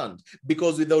important?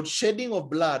 Because without shedding of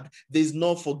blood, there is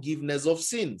no forgiveness of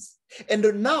sins.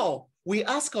 And now we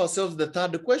ask ourselves the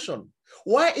third question.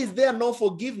 Why is there no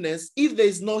forgiveness if there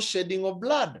is no shedding of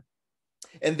blood?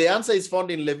 And the answer is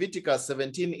found in Leviticus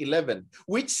 17:11,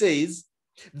 which says,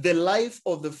 the life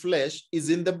of the flesh is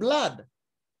in the blood.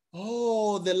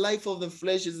 Oh, the life of the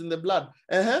flesh is in the blood.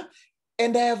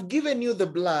 And I have given you the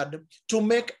blood to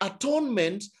make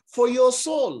atonement for your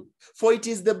soul, for it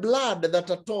is the blood that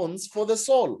atones for the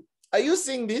soul. Are you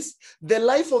seeing this? The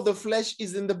life of the flesh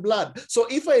is in the blood. So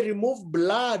if I remove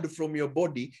blood from your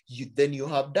body, then you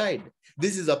have died.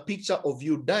 This is a picture of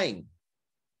you dying.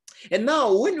 And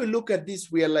now when we look at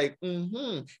this, we are like,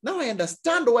 now I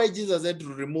understand why Jesus had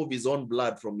to remove his own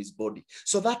blood from his body,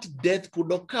 so that death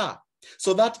could occur.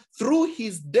 So that through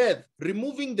his death,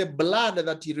 removing the blood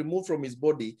that he removed from his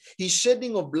body, his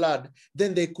shedding of blood,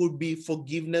 then there could be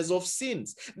forgiveness of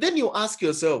sins. Then you ask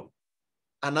yourself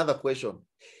another question.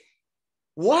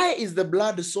 Why is the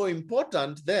blood so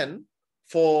important then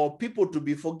for people to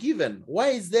be forgiven? Why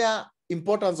is there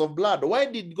importance of blood? Why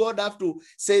did God have to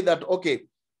say that, okay,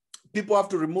 people have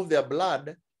to remove their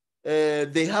blood?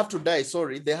 They have to die,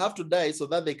 they have to die so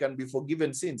that they can be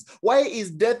forgiven sins. Why is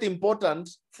death important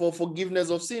for forgiveness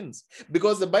of sins?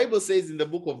 Because the Bible says in the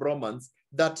book of Romans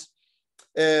that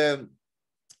it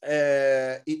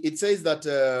says that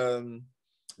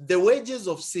the wages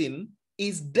of sin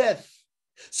is death.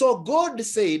 So God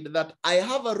said that I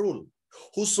have a rule.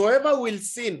 Whosoever will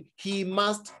sin, he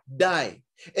must die.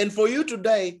 And for you to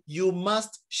die, you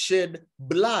must shed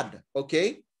blood,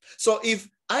 okay? So if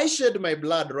I shed my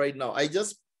blood right now, I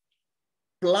just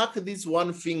pluck this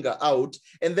one finger out,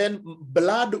 and then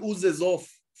blood oozes off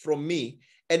from me,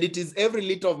 and it is every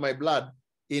liter of my blood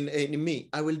in me,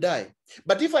 I will die.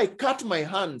 But if I cut my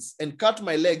hands and cut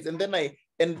my legs, and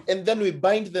then we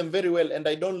bind them very well, and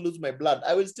I don't lose my blood,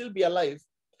 I will still be alive.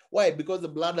 Why? Because the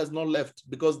blood has not left,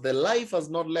 because the life has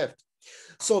not left.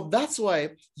 So that's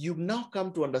why you now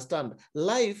come to understand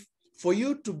life. For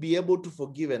you to be able to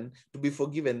be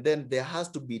forgiven, then there has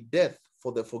to be death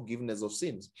for the forgiveness of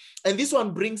sins. And this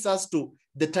one brings us to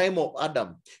the time of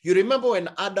Adam. You remember when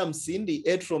Adam sinned, he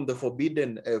ate from the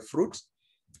forbidden fruit,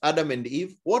 Adam and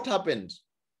Eve. What happened?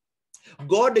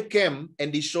 God came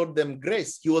and he showed them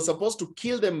grace. He was supposed to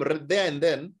kill them there and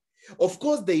then. Of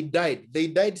course, they died. They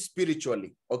died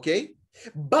spiritually, okay?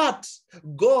 But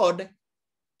God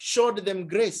showed them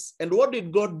grace. And what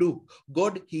did God do?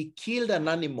 God, he killed an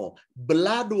animal.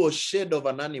 Blood was shed of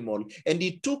an animal, and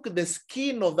he took the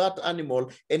skin of that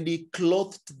animal and he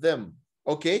clothed them.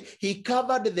 Okay, he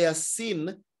covered their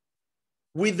sin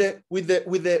with the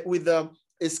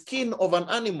skin of an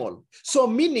animal. So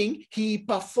meaning he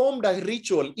performed a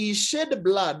ritual. He shed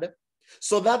blood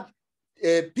so that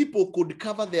people could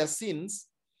cover their sins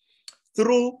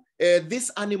through this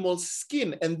animal's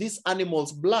skin and this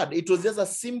animal's blood. It was just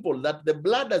as simple that the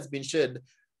blood has been shed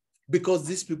because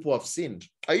these people have sinned.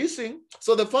 Are you seeing?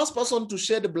 So the first person to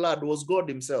shed blood was God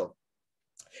himself.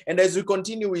 And as we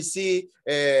continue, we see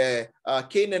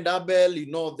Cain and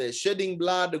Abel, the shedding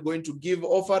blood, going to give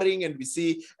offering. And we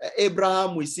see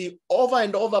Abraham, we see over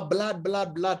and over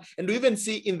blood. And we even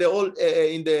see in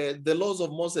the laws of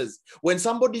Moses, when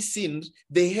somebody sinned,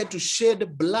 they had to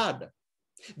shed blood.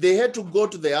 They had to go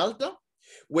to the altar.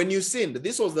 when you sinned,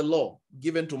 this was the law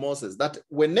given to Moses, that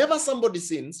whenever somebody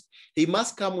sins, he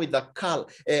must come with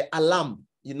a lamb,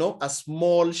 you know, a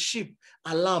small sheep,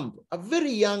 a lamb, a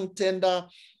very young, tender,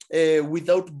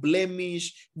 without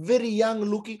blemish, very young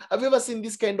looking. Have you ever seen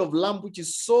this kind of lamb which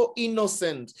is so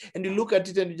innocent? And you look at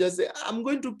it and you just say, I'm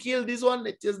going to kill this one.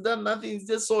 It has done nothing. It's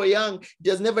just so young. It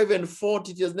has never even fought.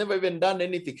 It has never even done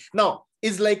anything. Now,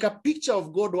 it's like a picture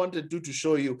of God wanted to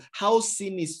show you how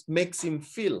sin makes him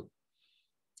feel.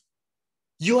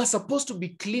 You are supposed to be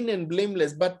clean and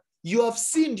blameless, but you have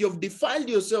sinned. You have defiled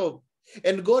yourself.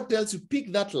 And God tells you,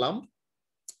 pick that lamb.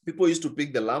 People used to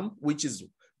pick the lamb, which is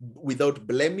without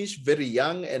blemish, very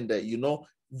young, and you know,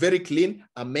 very clean,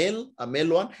 a male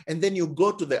one, and then you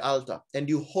go to the altar and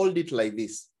you hold it like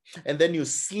this, and then you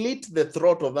slit the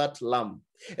throat of that lamb,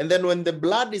 and then when the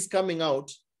blood is coming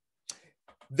out,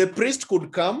 the priest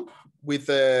could come with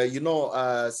you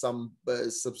know,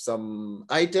 some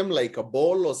item like a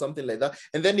bowl or something like that,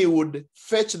 and then he would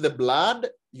fetch the blood.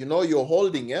 You know, you're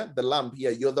holding the lamb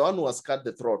here, you're the one who has cut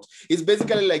the throat. It's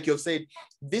basically like you've said,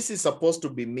 this is supposed to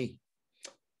be me.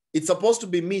 It's supposed to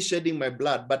be me shedding my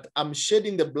blood, but I'm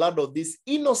shedding the blood of this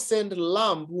innocent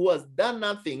lamb who has done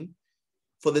nothing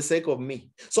for the sake of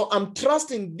me. So I'm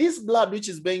trusting this blood which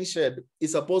is being shed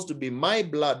is supposed to be my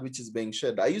blood which is being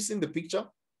shed. Are you seeing the picture?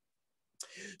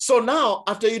 So now,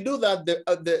 after you do that,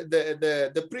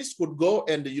 the priest could go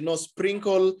and, you know,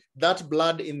 sprinkle that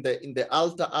blood in the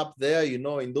altar up there, you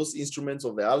know, in those instruments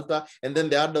of the altar, and then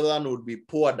the other one would be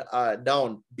poured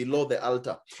down below the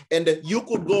altar. And you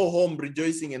could go home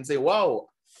rejoicing and say, wow,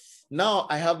 now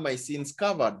I have my sins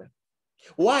covered.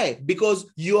 Why?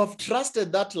 Because you have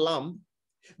trusted that lamb,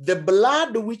 the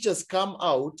blood which has come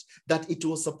out, that it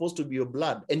was supposed to be your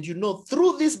blood. And you know,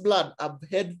 through this blood, I've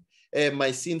had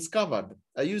my sins covered.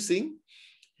 Are you seeing?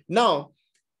 Now,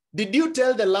 did you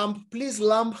tell the lamb, please,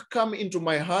 lamb, come into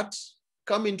my heart?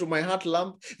 Come into my heart,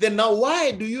 lamb. Then now,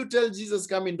 why do you tell Jesus,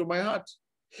 come into my heart?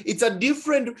 It's a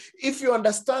different, if you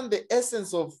understand the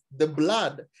essence of the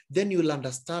blood, then you'll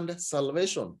understand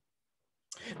salvation.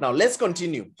 Now, let's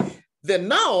continue. Then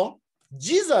now,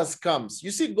 Jesus comes.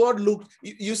 You see, God looked,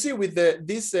 you see, with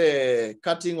this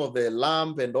cutting of the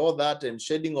lamb and all that and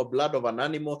shedding of blood of an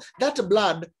animal, that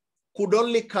blood could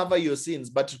only cover your sins,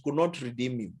 but it could not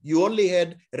redeem you. You only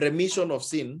had remission of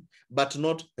sin, but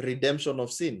not redemption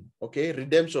of sin. Okay,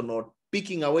 redemption, or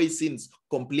picking away sins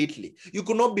completely. You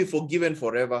could not be forgiven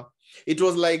forever. It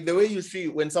was like the way you see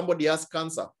when somebody has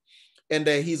cancer and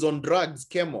he's on drugs,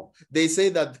 chemo. They say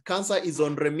that cancer is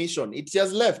on remission. It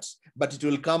just left, but it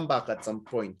will come back at some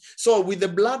point. So with the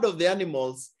blood of the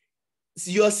animals,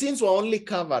 your sins were only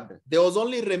covered. There was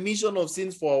only remission of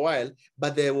sins for a while,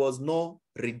 but there was no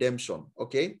redemption.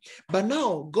 Okay, but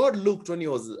now God looked when he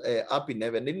was up in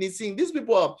heaven, and he's seeing these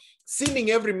people are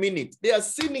sinning every minute. They are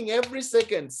sinning every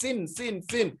second. Sin.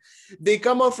 They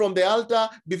come out from the altar.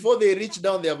 Before they reach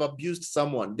down, they have abused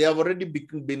someone. They have already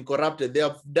been corrupted. They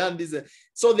have done this.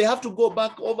 So they have to go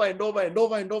back over and over and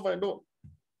over and over and over.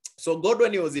 So God,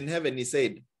 when he was in heaven, he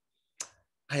said,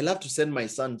 I love to send my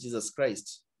son, Jesus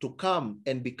Christ, to come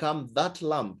and become that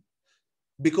lamb,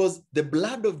 because the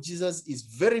blood of Jesus is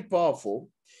very powerful.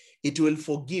 It will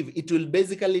forgive. It will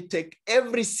basically take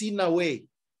every sin away.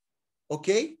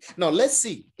 Okay? Now let's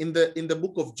see in the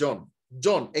book of John.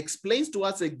 John explains to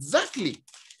us exactly.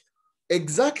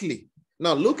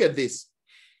 Now look at this.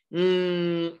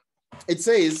 It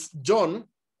says, John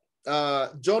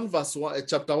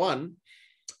chapter 1,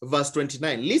 verse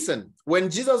 29. Listen, when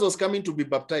Jesus was coming to be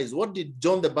baptized, what did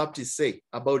John the Baptist say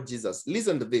about Jesus?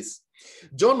 Listen to this.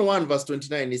 John 1, verse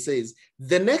 29, he says,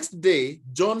 the next day,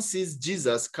 John sees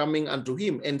Jesus coming unto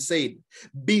him and said,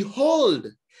 behold,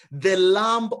 the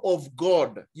Lamb of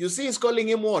God. You see, he's calling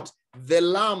him what? The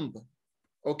Lamb.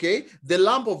 Okay? The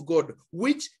Lamb of God,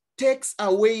 which takes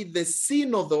away the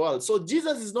sin of the world. So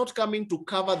Jesus is not coming to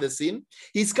cover the sin.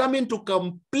 He's coming to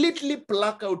completely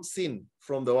pluck out sin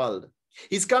from the world.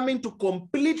 He's coming to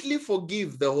completely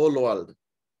forgive the whole world.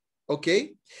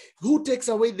 Okay? Who takes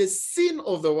away the sin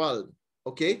of the world?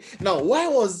 Okay? Now, why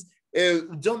was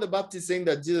John the Baptist saying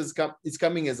that Jesus is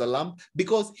coming as a lamb?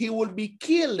 Because he will be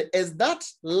killed as that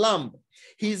lamb.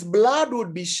 His blood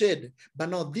would be shed. But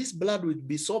now this blood will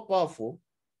be so powerful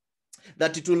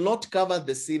that it will not cover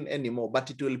the sin anymore, but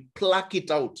it will pluck it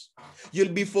out.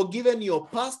 You'll be forgiven your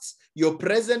past, your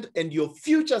present, and your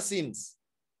future sins.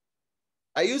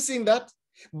 Are you seeing that?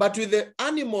 But with the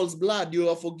animal's blood, you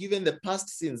are forgiven the past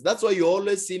sins. That's why you're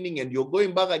always sinning and you're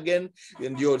going back again,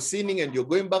 and you're sinning and you're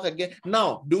going back again.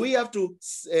 Now, do we have to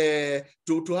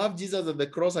have Jesus at the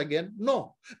cross again?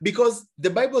 No, because the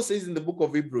Bible says in the book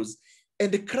of Hebrews,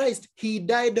 and Christ, he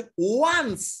died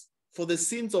once for the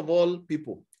sins of all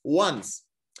people once.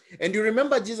 And you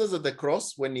remember Jesus at the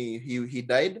cross when he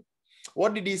died?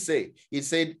 What did he say? He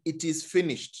said, it is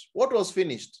finished. What was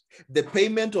finished? The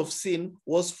payment of sin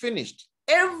was finished.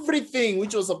 Everything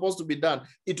which was supposed to be done,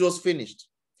 it was finished.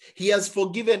 He has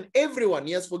forgiven everyone.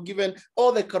 He has forgiven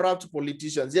all the corrupt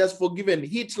politicians. He has forgiven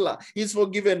Hitler. He's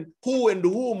forgiven who and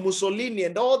who, Mussolini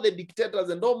and all the dictators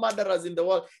and all murderers in the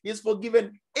world. He's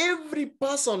forgiven every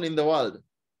person in the world.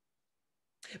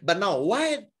 But now,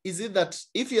 why is it that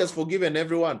if he has forgiven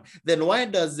everyone, then why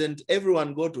doesn't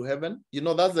everyone go to heaven? You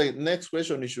know, that's the next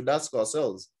question we should ask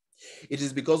ourselves. It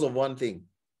is because of one thing.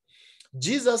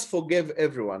 Jesus forgave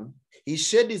everyone. He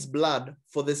shed his blood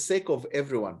for the sake of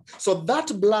everyone. So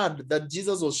that blood that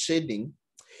Jesus was shedding,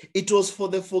 it was for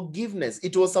the forgiveness.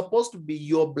 It was supposed to be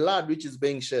your blood which is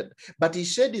being shed. But he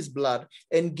shed his blood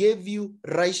and gave you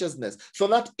righteousness. So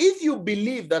that if you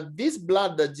believe that this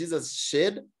blood that Jesus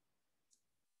shed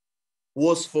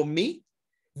was for me,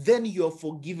 then you're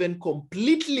forgiven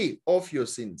completely of your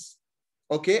sins.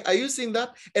 Okay, are you seeing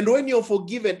that? And when you're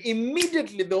forgiven,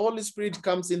 immediately the Holy Spirit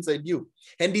comes inside you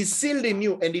and is sealed in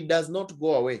you and it does not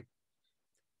go away.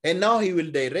 And now he will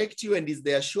direct you and is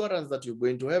the assurance that you're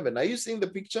going to heaven. Are you seeing the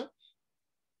picture?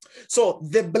 So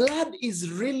the blood is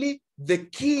really the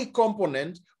key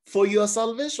component for your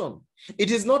salvation.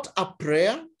 It is not a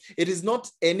prayer. It is not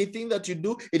anything that you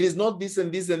do. It is not this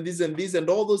and this and this and this and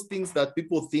all those things that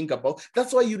people think about.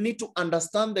 That's why you need to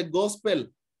understand the gospel.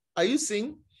 Are you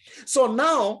seeing? So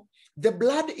now the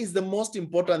blood is the most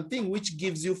important thing which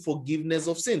gives you forgiveness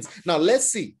of sins. Now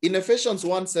let's see. In Ephesians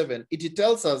 1:7, it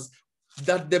tells us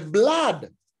that the blood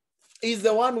is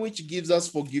the one which gives us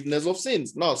forgiveness of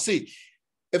sins. Now see,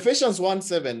 Ephesians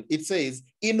 1:7, it says,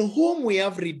 in whom we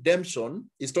have redemption,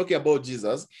 it's talking about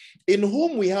Jesus, in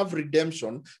whom we have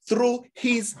redemption through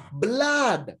his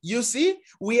blood. You see,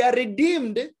 we are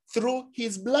redeemed through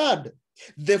his blood,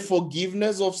 the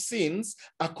forgiveness of sins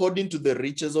according to the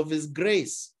riches of his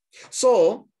grace.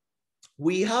 So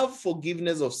we have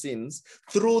forgiveness of sins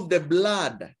through the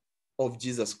blood of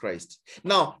Jesus Christ.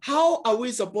 Now, how are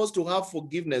we supposed to have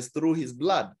forgiveness through his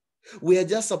blood? We are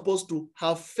just supposed to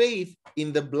have faith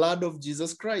in the blood of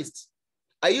Jesus Christ.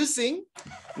 Are you seeing?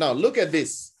 Now, look at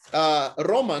this.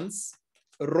 Romans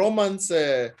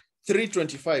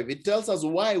 3:25. It tells us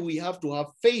why we have to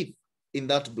have faith in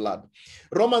that blood.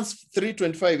 Romans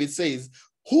 3:25, it says,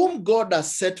 whom God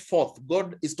has set forth.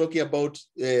 God is talking about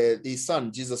his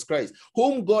son, Jesus Christ,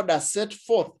 whom God has set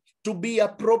forth to be a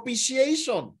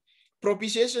propitiation.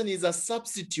 Propitiation is a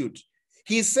substitute.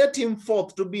 He set him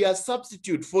forth to be a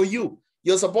substitute for you.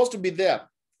 You're supposed to be there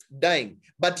dying,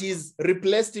 but he's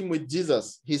replaced him with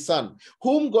Jesus, his son,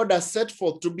 whom God has set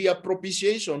forth to be a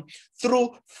propitiation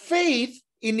through faith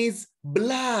in his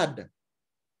blood.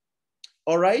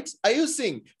 All right? Are you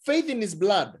seeing? Faith in his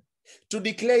blood to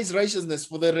declare his righteousness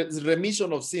for the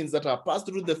remission of sins that are passed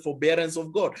through the forbearance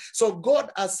of God. So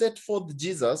God has set forth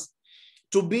Jesus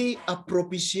to be a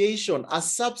propitiation, a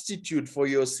substitute for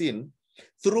your sin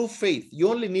through faith. You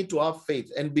only need to have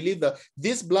faith and believe that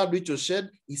this blood which was shed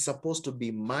is supposed to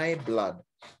be my blood,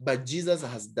 but Jesus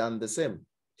has done the same.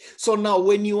 So now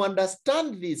when you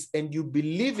understand this and you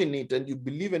believe in it and you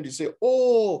believe and you say,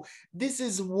 oh, this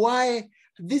is why,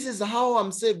 this is how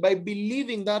I'm saved, by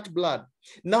believing that blood.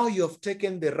 Now you have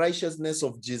taken the righteousness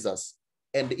of Jesus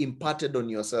and imparted on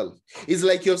yourself. It's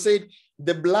like you've said,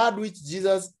 the blood which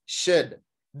Jesus shed,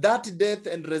 that death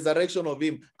and resurrection of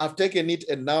him, I've taken it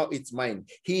and now it's mine.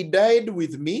 He died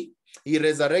with me, he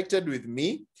resurrected with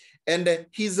me, and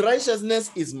his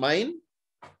righteousness is mine.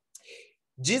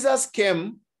 Jesus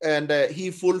came and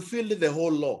he fulfilled the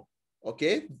whole law.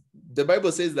 Okay, the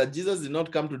Bible says that Jesus did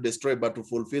not come to destroy but to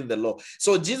fulfill the law.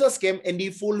 So Jesus came and he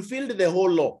fulfilled the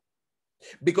whole law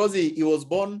because he was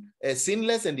born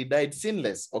sinless and he died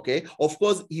sinless. Okay, of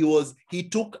course he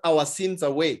took our sins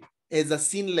away as a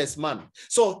sinless man.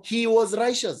 So he was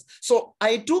righteous. So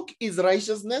I took his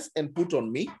righteousness and put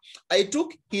on me. I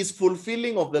took his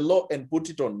fulfilling of the law and put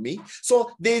it on me.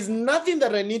 So there is nothing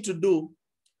that I need to do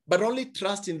but only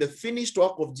trust in the finished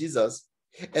work of Jesus.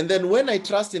 And then when I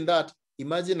trust in that,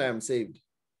 imagine I am saved.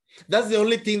 That's the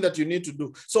only thing that you need to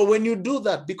do. So when you do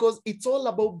that, because it's all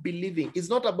about believing, it's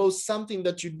not about something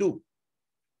that you do.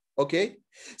 Okay?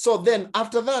 So then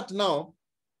after that, now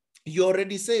you're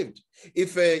already saved.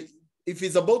 If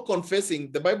it's about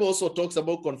confessing, the Bible also talks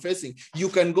about confessing. You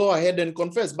can go ahead and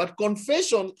confess, but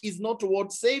confession is not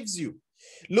what saves you.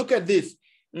 Look at this.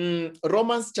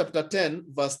 Romans chapter 10,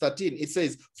 verse 13, it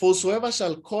says, for whosoever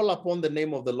shall call upon the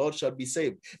name of the Lord shall be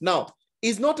saved. Now,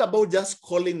 It's not about just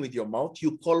calling with your mouth.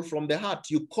 You call from the heart.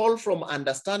 You call from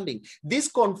understanding. This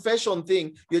confession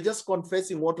thing, you're just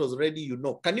confessing what was already you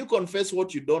know. Can you confess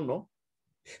what you don't know?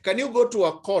 Can you go to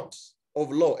a court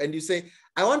of law and you say,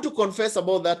 I want to confess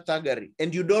about that thuggery,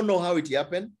 and you don't know how it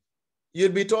happened?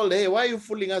 You'll be told, hey, why are you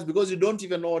fooling us? Because you don't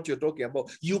even know what you're talking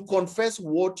about. You confess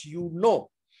what you know.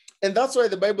 And that's why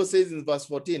the Bible says in verse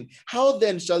 14, how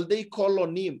then shall they call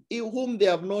on him whom they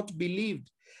have not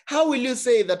believed? How will you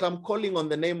say that I'm calling on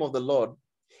the name of the Lord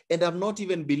and have not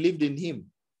even believed in him?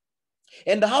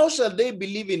 And how shall they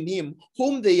believe in him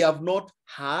whom they have not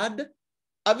heard?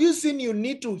 Have you seen you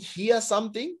need to hear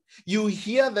something? You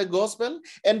hear the gospel.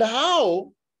 And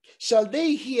how shall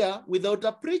they hear without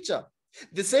a preacher?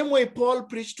 The same way Paul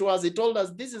preached to us, he told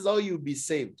us this is how you'll be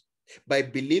saved, by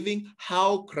believing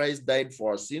how Christ died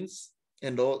for our sins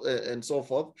and so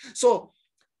forth. So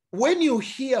when you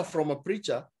hear from a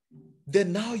preacher,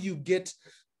 then now you get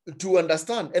to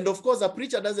understand. And of course, a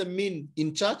preacher doesn't mean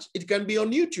in church. It can be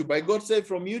on YouTube. I got saved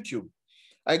from YouTube.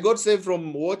 I got saved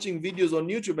from watching videos on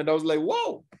YouTube, and I was like,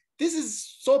 wow, this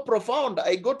is so profound.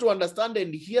 I got to understand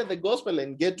and hear the gospel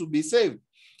and get to be saved.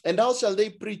 And how shall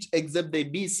they preach except they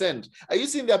be sent? Are you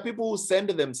seeing there are people who send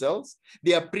themselves?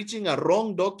 They are preaching a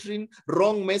wrong doctrine,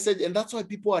 wrong message, and that's why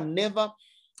people are never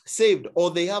saved, or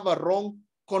they have a wrong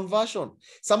conversion.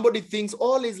 Somebody thinks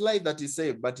all his life that he's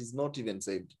saved, but he's not even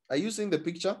saved. Are you seeing the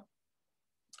picture?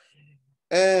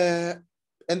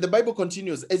 And the Bible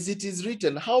continues, as it is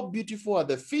written, how beautiful are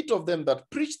the feet of them that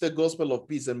preach the gospel of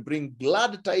peace and bring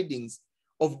glad tidings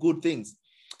of good things.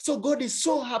 So God is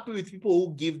so happy with people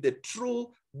who give the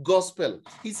true gospel.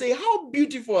 He says, how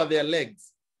beautiful are their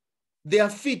legs, their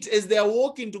feet, as they are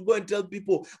walking to go and tell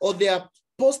people, or they are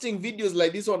posting videos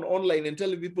like this on online and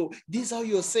telling people, this is how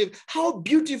you're saved. How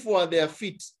beautiful are their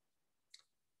feet.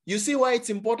 You see why it's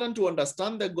important to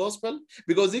understand the gospel?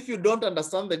 Because if you don't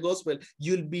understand the gospel,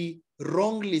 you'll be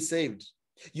wrongly saved.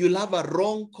 You'll have a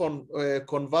wrong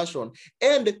conversion,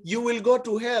 and you will go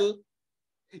to hell.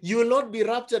 You will not be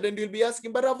raptured, and you'll be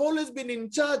asking, but I've always been in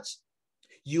church.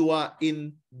 You are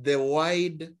in the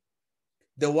wide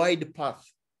path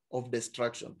of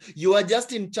destruction. You are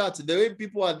just in church the way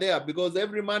people are there, because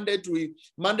every Monday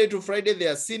to Friday they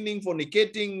are sinning,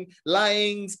 fornicating,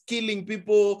 lying, killing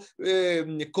people,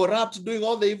 corrupt, doing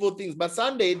all the evil things. But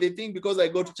Sunday they think, because I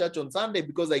go to church on Sunday,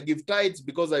 because I give tithes,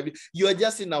 you are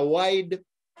just in a wide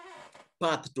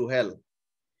path to hell.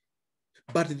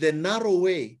 But the narrow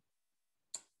way,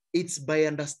 it's by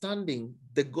understanding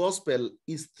the gospel,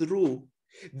 is through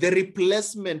the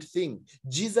replacement thing.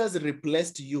 Jesus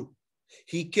replaced you.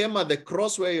 He came at the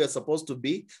cross where you're supposed to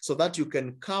be, so that you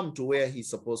can come to where he's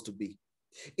supposed to be.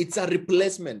 It's a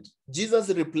replacement. Jesus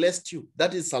replaced you.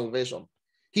 That is salvation.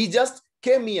 He just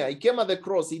came here. He came at the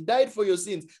cross. He died for your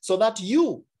sins so that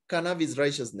you can have his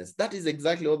righteousness. That is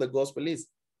exactly what the gospel is.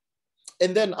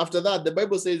 And then after that, the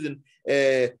Bible says in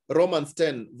Romans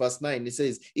 10, verse 9, it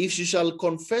says, if you shall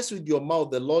confess with your mouth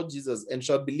the Lord Jesus and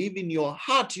shall believe in your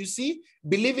heart, you see,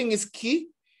 believing is key,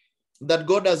 that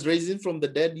God has raised him from the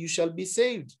dead, you shall be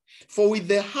saved. For with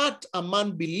the heart a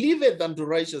man believeth unto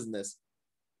righteousness.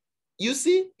 You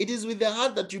see, it is with the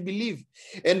heart that you believe,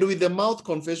 and with the mouth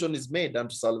confession is made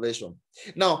unto salvation.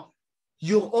 Now,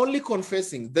 you're only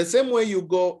confessing. The same way you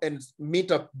go and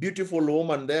meet a beautiful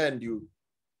woman there and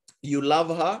you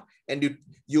love her, and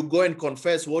you go and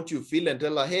confess what you feel and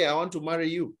tell her, hey, I want to marry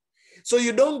you. So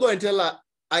you don't go and tell her,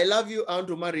 I love you, I want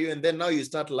to marry you, and then now you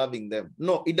start loving them.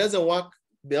 No, it doesn't work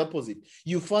the opposite.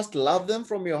 You first love them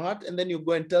from your heart, and then you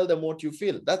go and tell them what you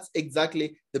feel. That's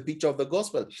exactly the picture of the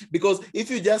gospel. Because if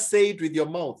you just say it with your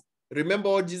mouth, remember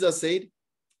what Jesus said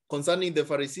concerning the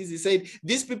Pharisees? He said,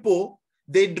 these people,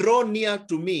 they draw near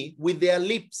to me with their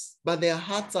lips, but their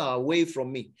hearts are away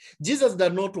from me. Jesus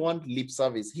does not want lip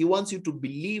service. He wants you to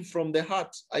believe from the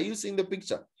heart. Are you seeing the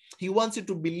picture? He wants you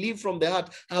to believe from the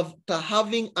heart after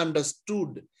having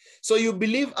understood. So you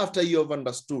believe after you have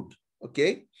understood,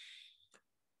 okay?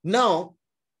 Now,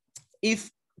 if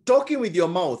talking with your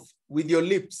mouth, with your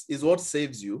lips is what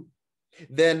saves you,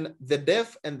 then the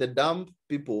deaf and the dumb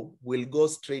people will go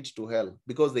straight to hell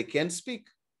because they can't speak.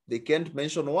 They can't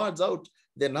mention words out.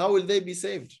 Then how will they be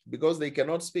saved? Because they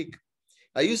cannot speak.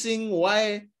 Are you seeing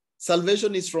why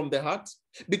salvation is from the heart?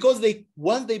 Because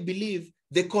once they believe,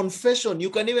 the confession, you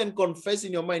can even confess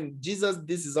in your mind, Jesus,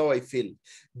 this is how I feel.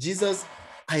 Jesus,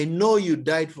 I know you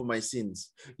died for my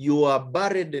sins. You are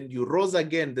buried and you rose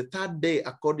again the third day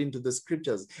according to the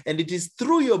scriptures. And it is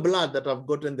through your blood that I've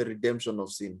gotten the redemption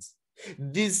of sins.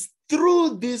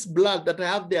 Through this blood that I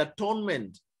have the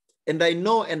atonement. And I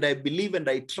know and I believe and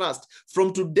I trust.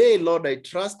 From today, Lord, I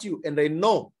trust you and I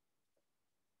know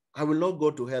I will not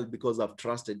go to hell because I've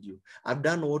trusted you. I've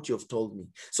done what you've told me.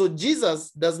 So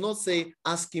Jesus does not say,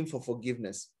 ask him for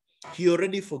forgiveness. He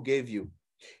already forgave you.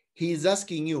 He is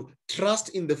asking you, trust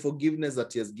in the forgiveness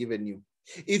that he has given you.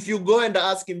 If you go and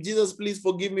ask him, Jesus, please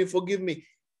forgive me,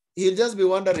 he'll just be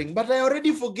wondering, but I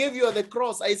already forgave you at the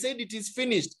cross. I said it is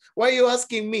finished. Why are you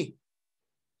asking me?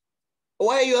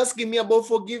 Why are you asking me about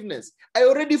forgiveness? I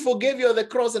already forgave you at the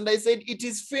cross and I said it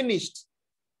is finished.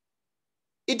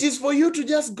 It is for you to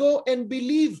just go and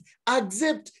believe,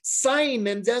 accept, sign,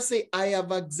 and just say, I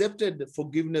have accepted the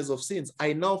forgiveness of sins.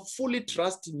 I now fully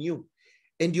trust in you.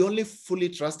 And you only fully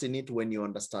trust in it when you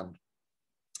understand.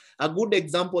 A good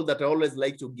example that I always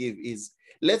like to give is,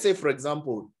 let's say, for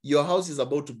example, your house is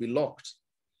about to be locked.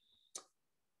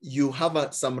 You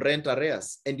have some rent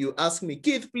arrears and you ask me,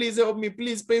 Keith, please help me,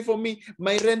 please pay for me,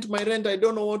 my rent, I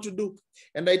don't know what to do.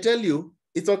 And I tell you,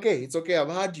 it's okay, I've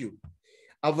heard you.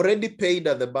 I've already paid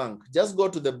at the bank. Just go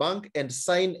to the bank and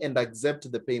sign and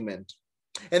accept the payment.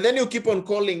 And then you keep on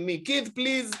calling me, Keith,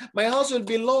 please, my house will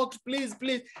be locked, please.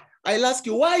 I'll ask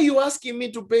you, why are you asking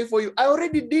me to pay for you? I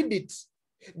already did it.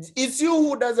 It's you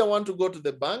who doesn't want to go to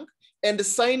the bank and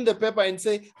sign the paper and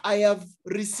say, I have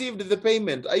received the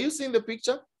payment. Are you seeing the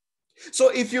picture? So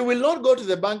if you will not go to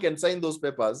the bank and sign those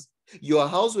papers, your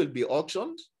house will be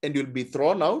auctioned and you'll be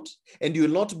thrown out and you will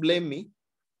not blame me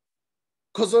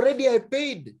because already I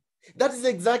paid. That is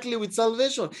exactly with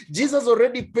salvation. Jesus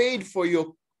already paid for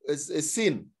your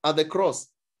sin at the cross.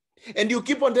 And you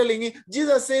keep on telling me,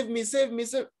 Jesus, save me.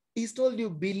 He's told you,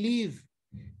 believe.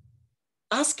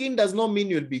 Asking does not mean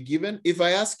you'll be given. If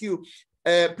I ask you,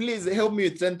 please help me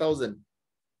with 10,000,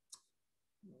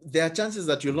 there are chances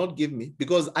that you'll not give me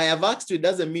because I have asked you, it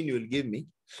doesn't mean you'll give me.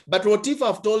 But what if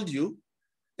I've told you,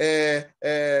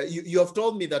 you have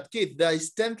told me that, Keith, there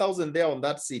is 10,000 there on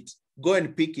that seat. Go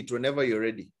and pick it whenever you're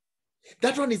ready.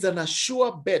 That one is an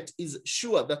sure bet, is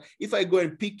sure that if I go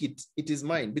and pick it, it is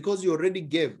mine because you already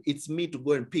gave. It's me to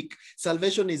go and pick.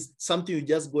 Salvation is something you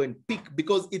just go and pick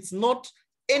because it's not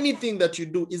anything that you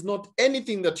do, it's not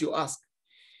anything that you ask.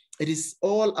 It is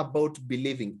all about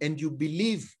believing, and you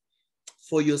believe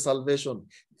for your salvation.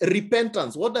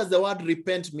 Repentance. What does the word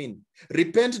repent mean?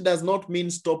 Repent does not mean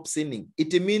stop sinning.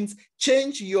 It means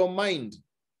change your mind.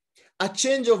 A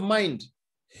change of mind.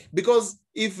 Because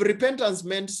if repentance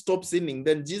meant stop sinning,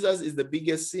 then Jesus is the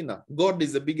biggest sinner. God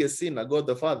is the biggest sinner, God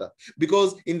the Father.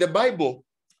 Because in the Bible,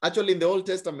 actually in the Old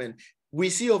Testament, we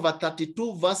see over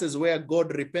 32 verses where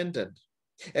God repented.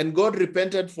 And God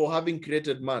repented for having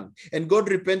created man. And God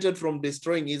repented from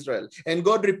destroying Israel. And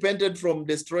God repented from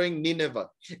destroying Nineveh.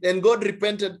 And God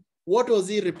repented. What was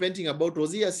he repenting about?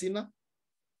 Was he a sinner?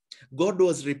 God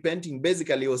was repenting.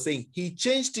 Basically, he was saying he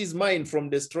changed his mind from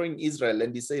destroying Israel.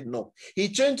 And he said, no. He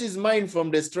changed his mind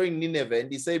from destroying Nineveh.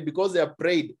 And he said, because they have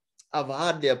prayed, I've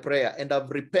heard their prayer and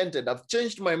I've repented. I've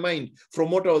changed my mind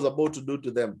from what I was about to do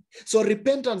to them. So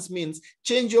repentance means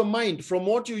change your mind from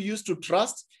what you used to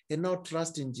trust and now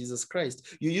trust in Jesus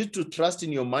Christ. You used to trust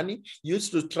in your money. You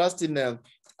used to trust in a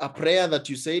prayer that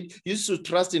you said. You used to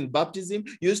trust in baptism.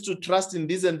 You used to trust in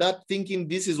this and that, thinking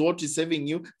this is what is saving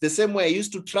you. The same way I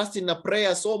used to trust in a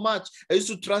prayer so much. I used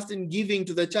to trust in giving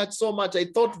to the church so much. I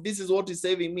thought this is what is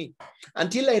saving me.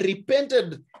 Until I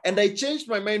repented and I changed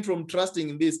my mind from trusting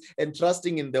in this and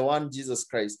trusting in the one Jesus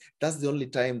Christ. That's the only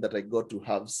time that I got to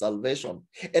have salvation.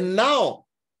 And now,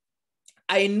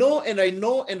 I know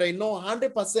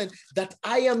 100% that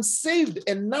I am saved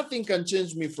and nothing can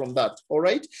change me from that. All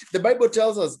right. The Bible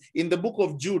tells us in the book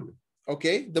of Jude,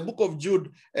 okay, the book of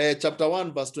Jude, chapter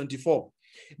 1, verse 24.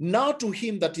 Now to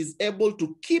him that is able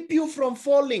to keep you from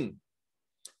falling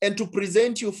and to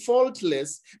present you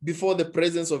faultless before the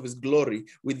presence of his glory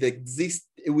with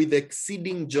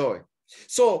exceeding joy.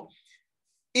 So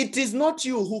it is not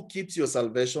you who keeps your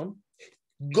salvation.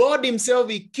 God himself,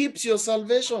 he keeps your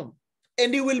salvation.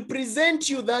 And he will present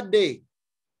you that day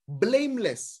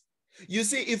blameless. You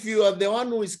see, if you are the one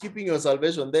who is keeping your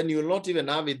salvation, then you will not even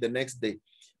have it the next day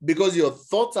because your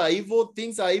thoughts are evil,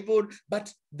 things are evil,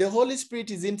 but the Holy Spirit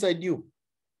is inside you.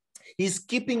 He's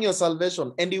keeping your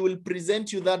salvation and he will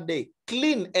present you that day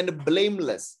clean and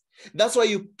blameless. That's why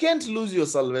you can't lose your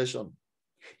salvation.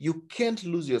 You can't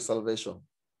lose your salvation.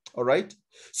 All right.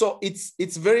 So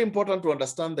it's very important to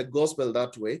understand the gospel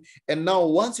that way. And now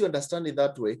once you understand it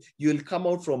that way, you'll come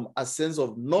out from a sense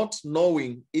of not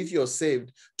knowing if you're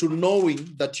saved to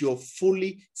knowing that you're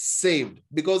fully saved.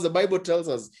 Because the Bible tells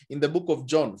us in the book of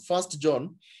John, 1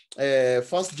 John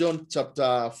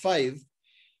chapter 5,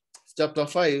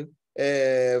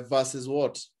 verses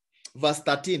what? Verse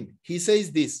 13, he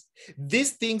says this,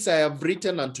 these things I have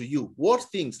written unto you. What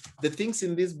things? The things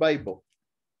in this Bible.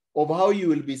 of how you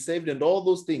will be saved and all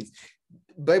those things.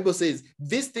 Bible says,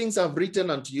 these things I've written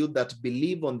unto you that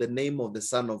believe on the name of the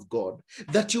Son of God,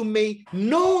 that you may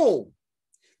know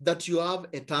that you have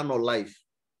eternal life,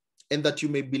 and that you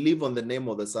may believe on the name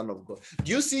of the Son of God.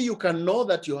 Do you see you can know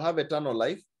that you have eternal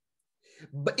life?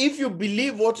 But if you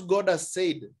believe what God has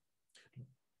said,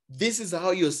 this is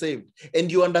how you're saved,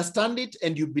 and you understand it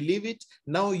and you believe it,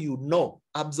 now you know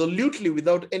absolutely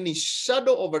without any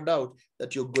shadow of a doubt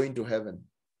that you're going to heaven.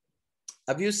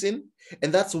 Have you seen?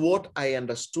 And that's what I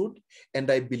understood, and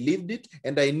I believed it,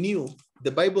 and I knew.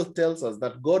 The Bible tells us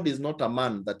that God is not a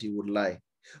man that he would lie.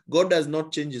 God does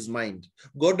not change his mind.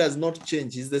 God does not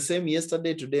change. He's the same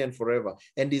yesterday, today, and forever.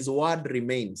 And his word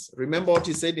remains. Remember what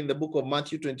he said in the book of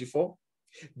Matthew 24?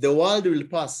 The world will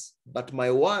pass, but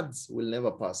my words will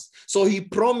never pass. So he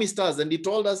promised us, and he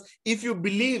told us, if you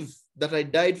believe that I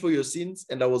died for your sins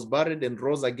and I was buried and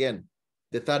rose again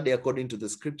the third day according to the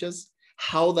scriptures,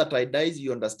 how that I died,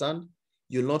 you understand?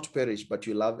 You'll not perish, but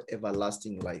you'll have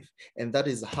everlasting life. And that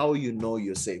is how you know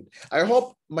you're saved. I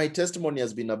hope my testimony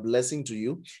has been a blessing to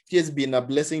you. If it has been a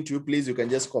blessing to you, please, you can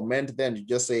just comment there and you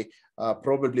just say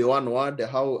probably one word,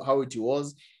 how it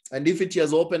was. And if it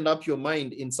has opened up your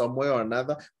mind in some way or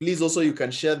another, please also, you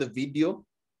can share the video.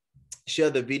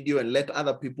 Share the video and let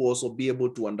other people also be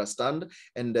able to understand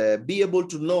and be able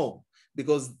to know,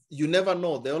 because you never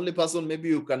know. The only person maybe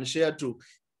you can share to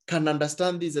can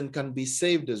understand this and can be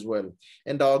saved as well.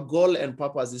 And our goal and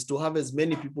purpose is to have as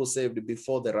many people saved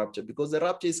before the rapture, because the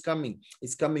rapture is coming.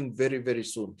 It's coming very, very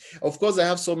soon. Of course, I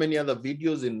have so many other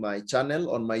videos in my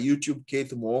channel, on my YouTube,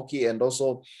 𝗕𝗹𝗲𝘀, and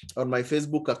also on my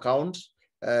Facebook account.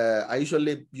 I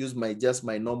usually use just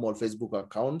my normal Facebook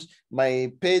account.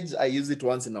 My page, I use it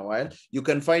once in a while. You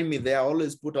can find me there. I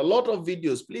always put a lot of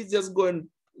videos. Please just go and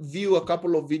view a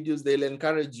couple of videos. They'll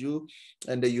encourage you,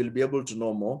 and you'll be able to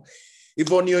know more. If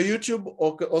on your YouTube,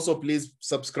 also please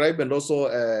subscribe, and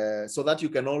also so that you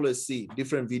can always see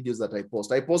different videos that I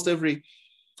post. I post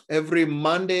every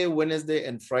Monday, Wednesday,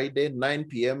 and Friday, 9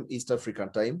 p.m. East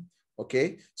African time.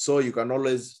 Okay, so you can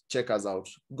always check us out.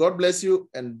 God bless you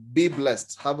and be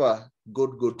blessed. Have a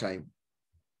good time.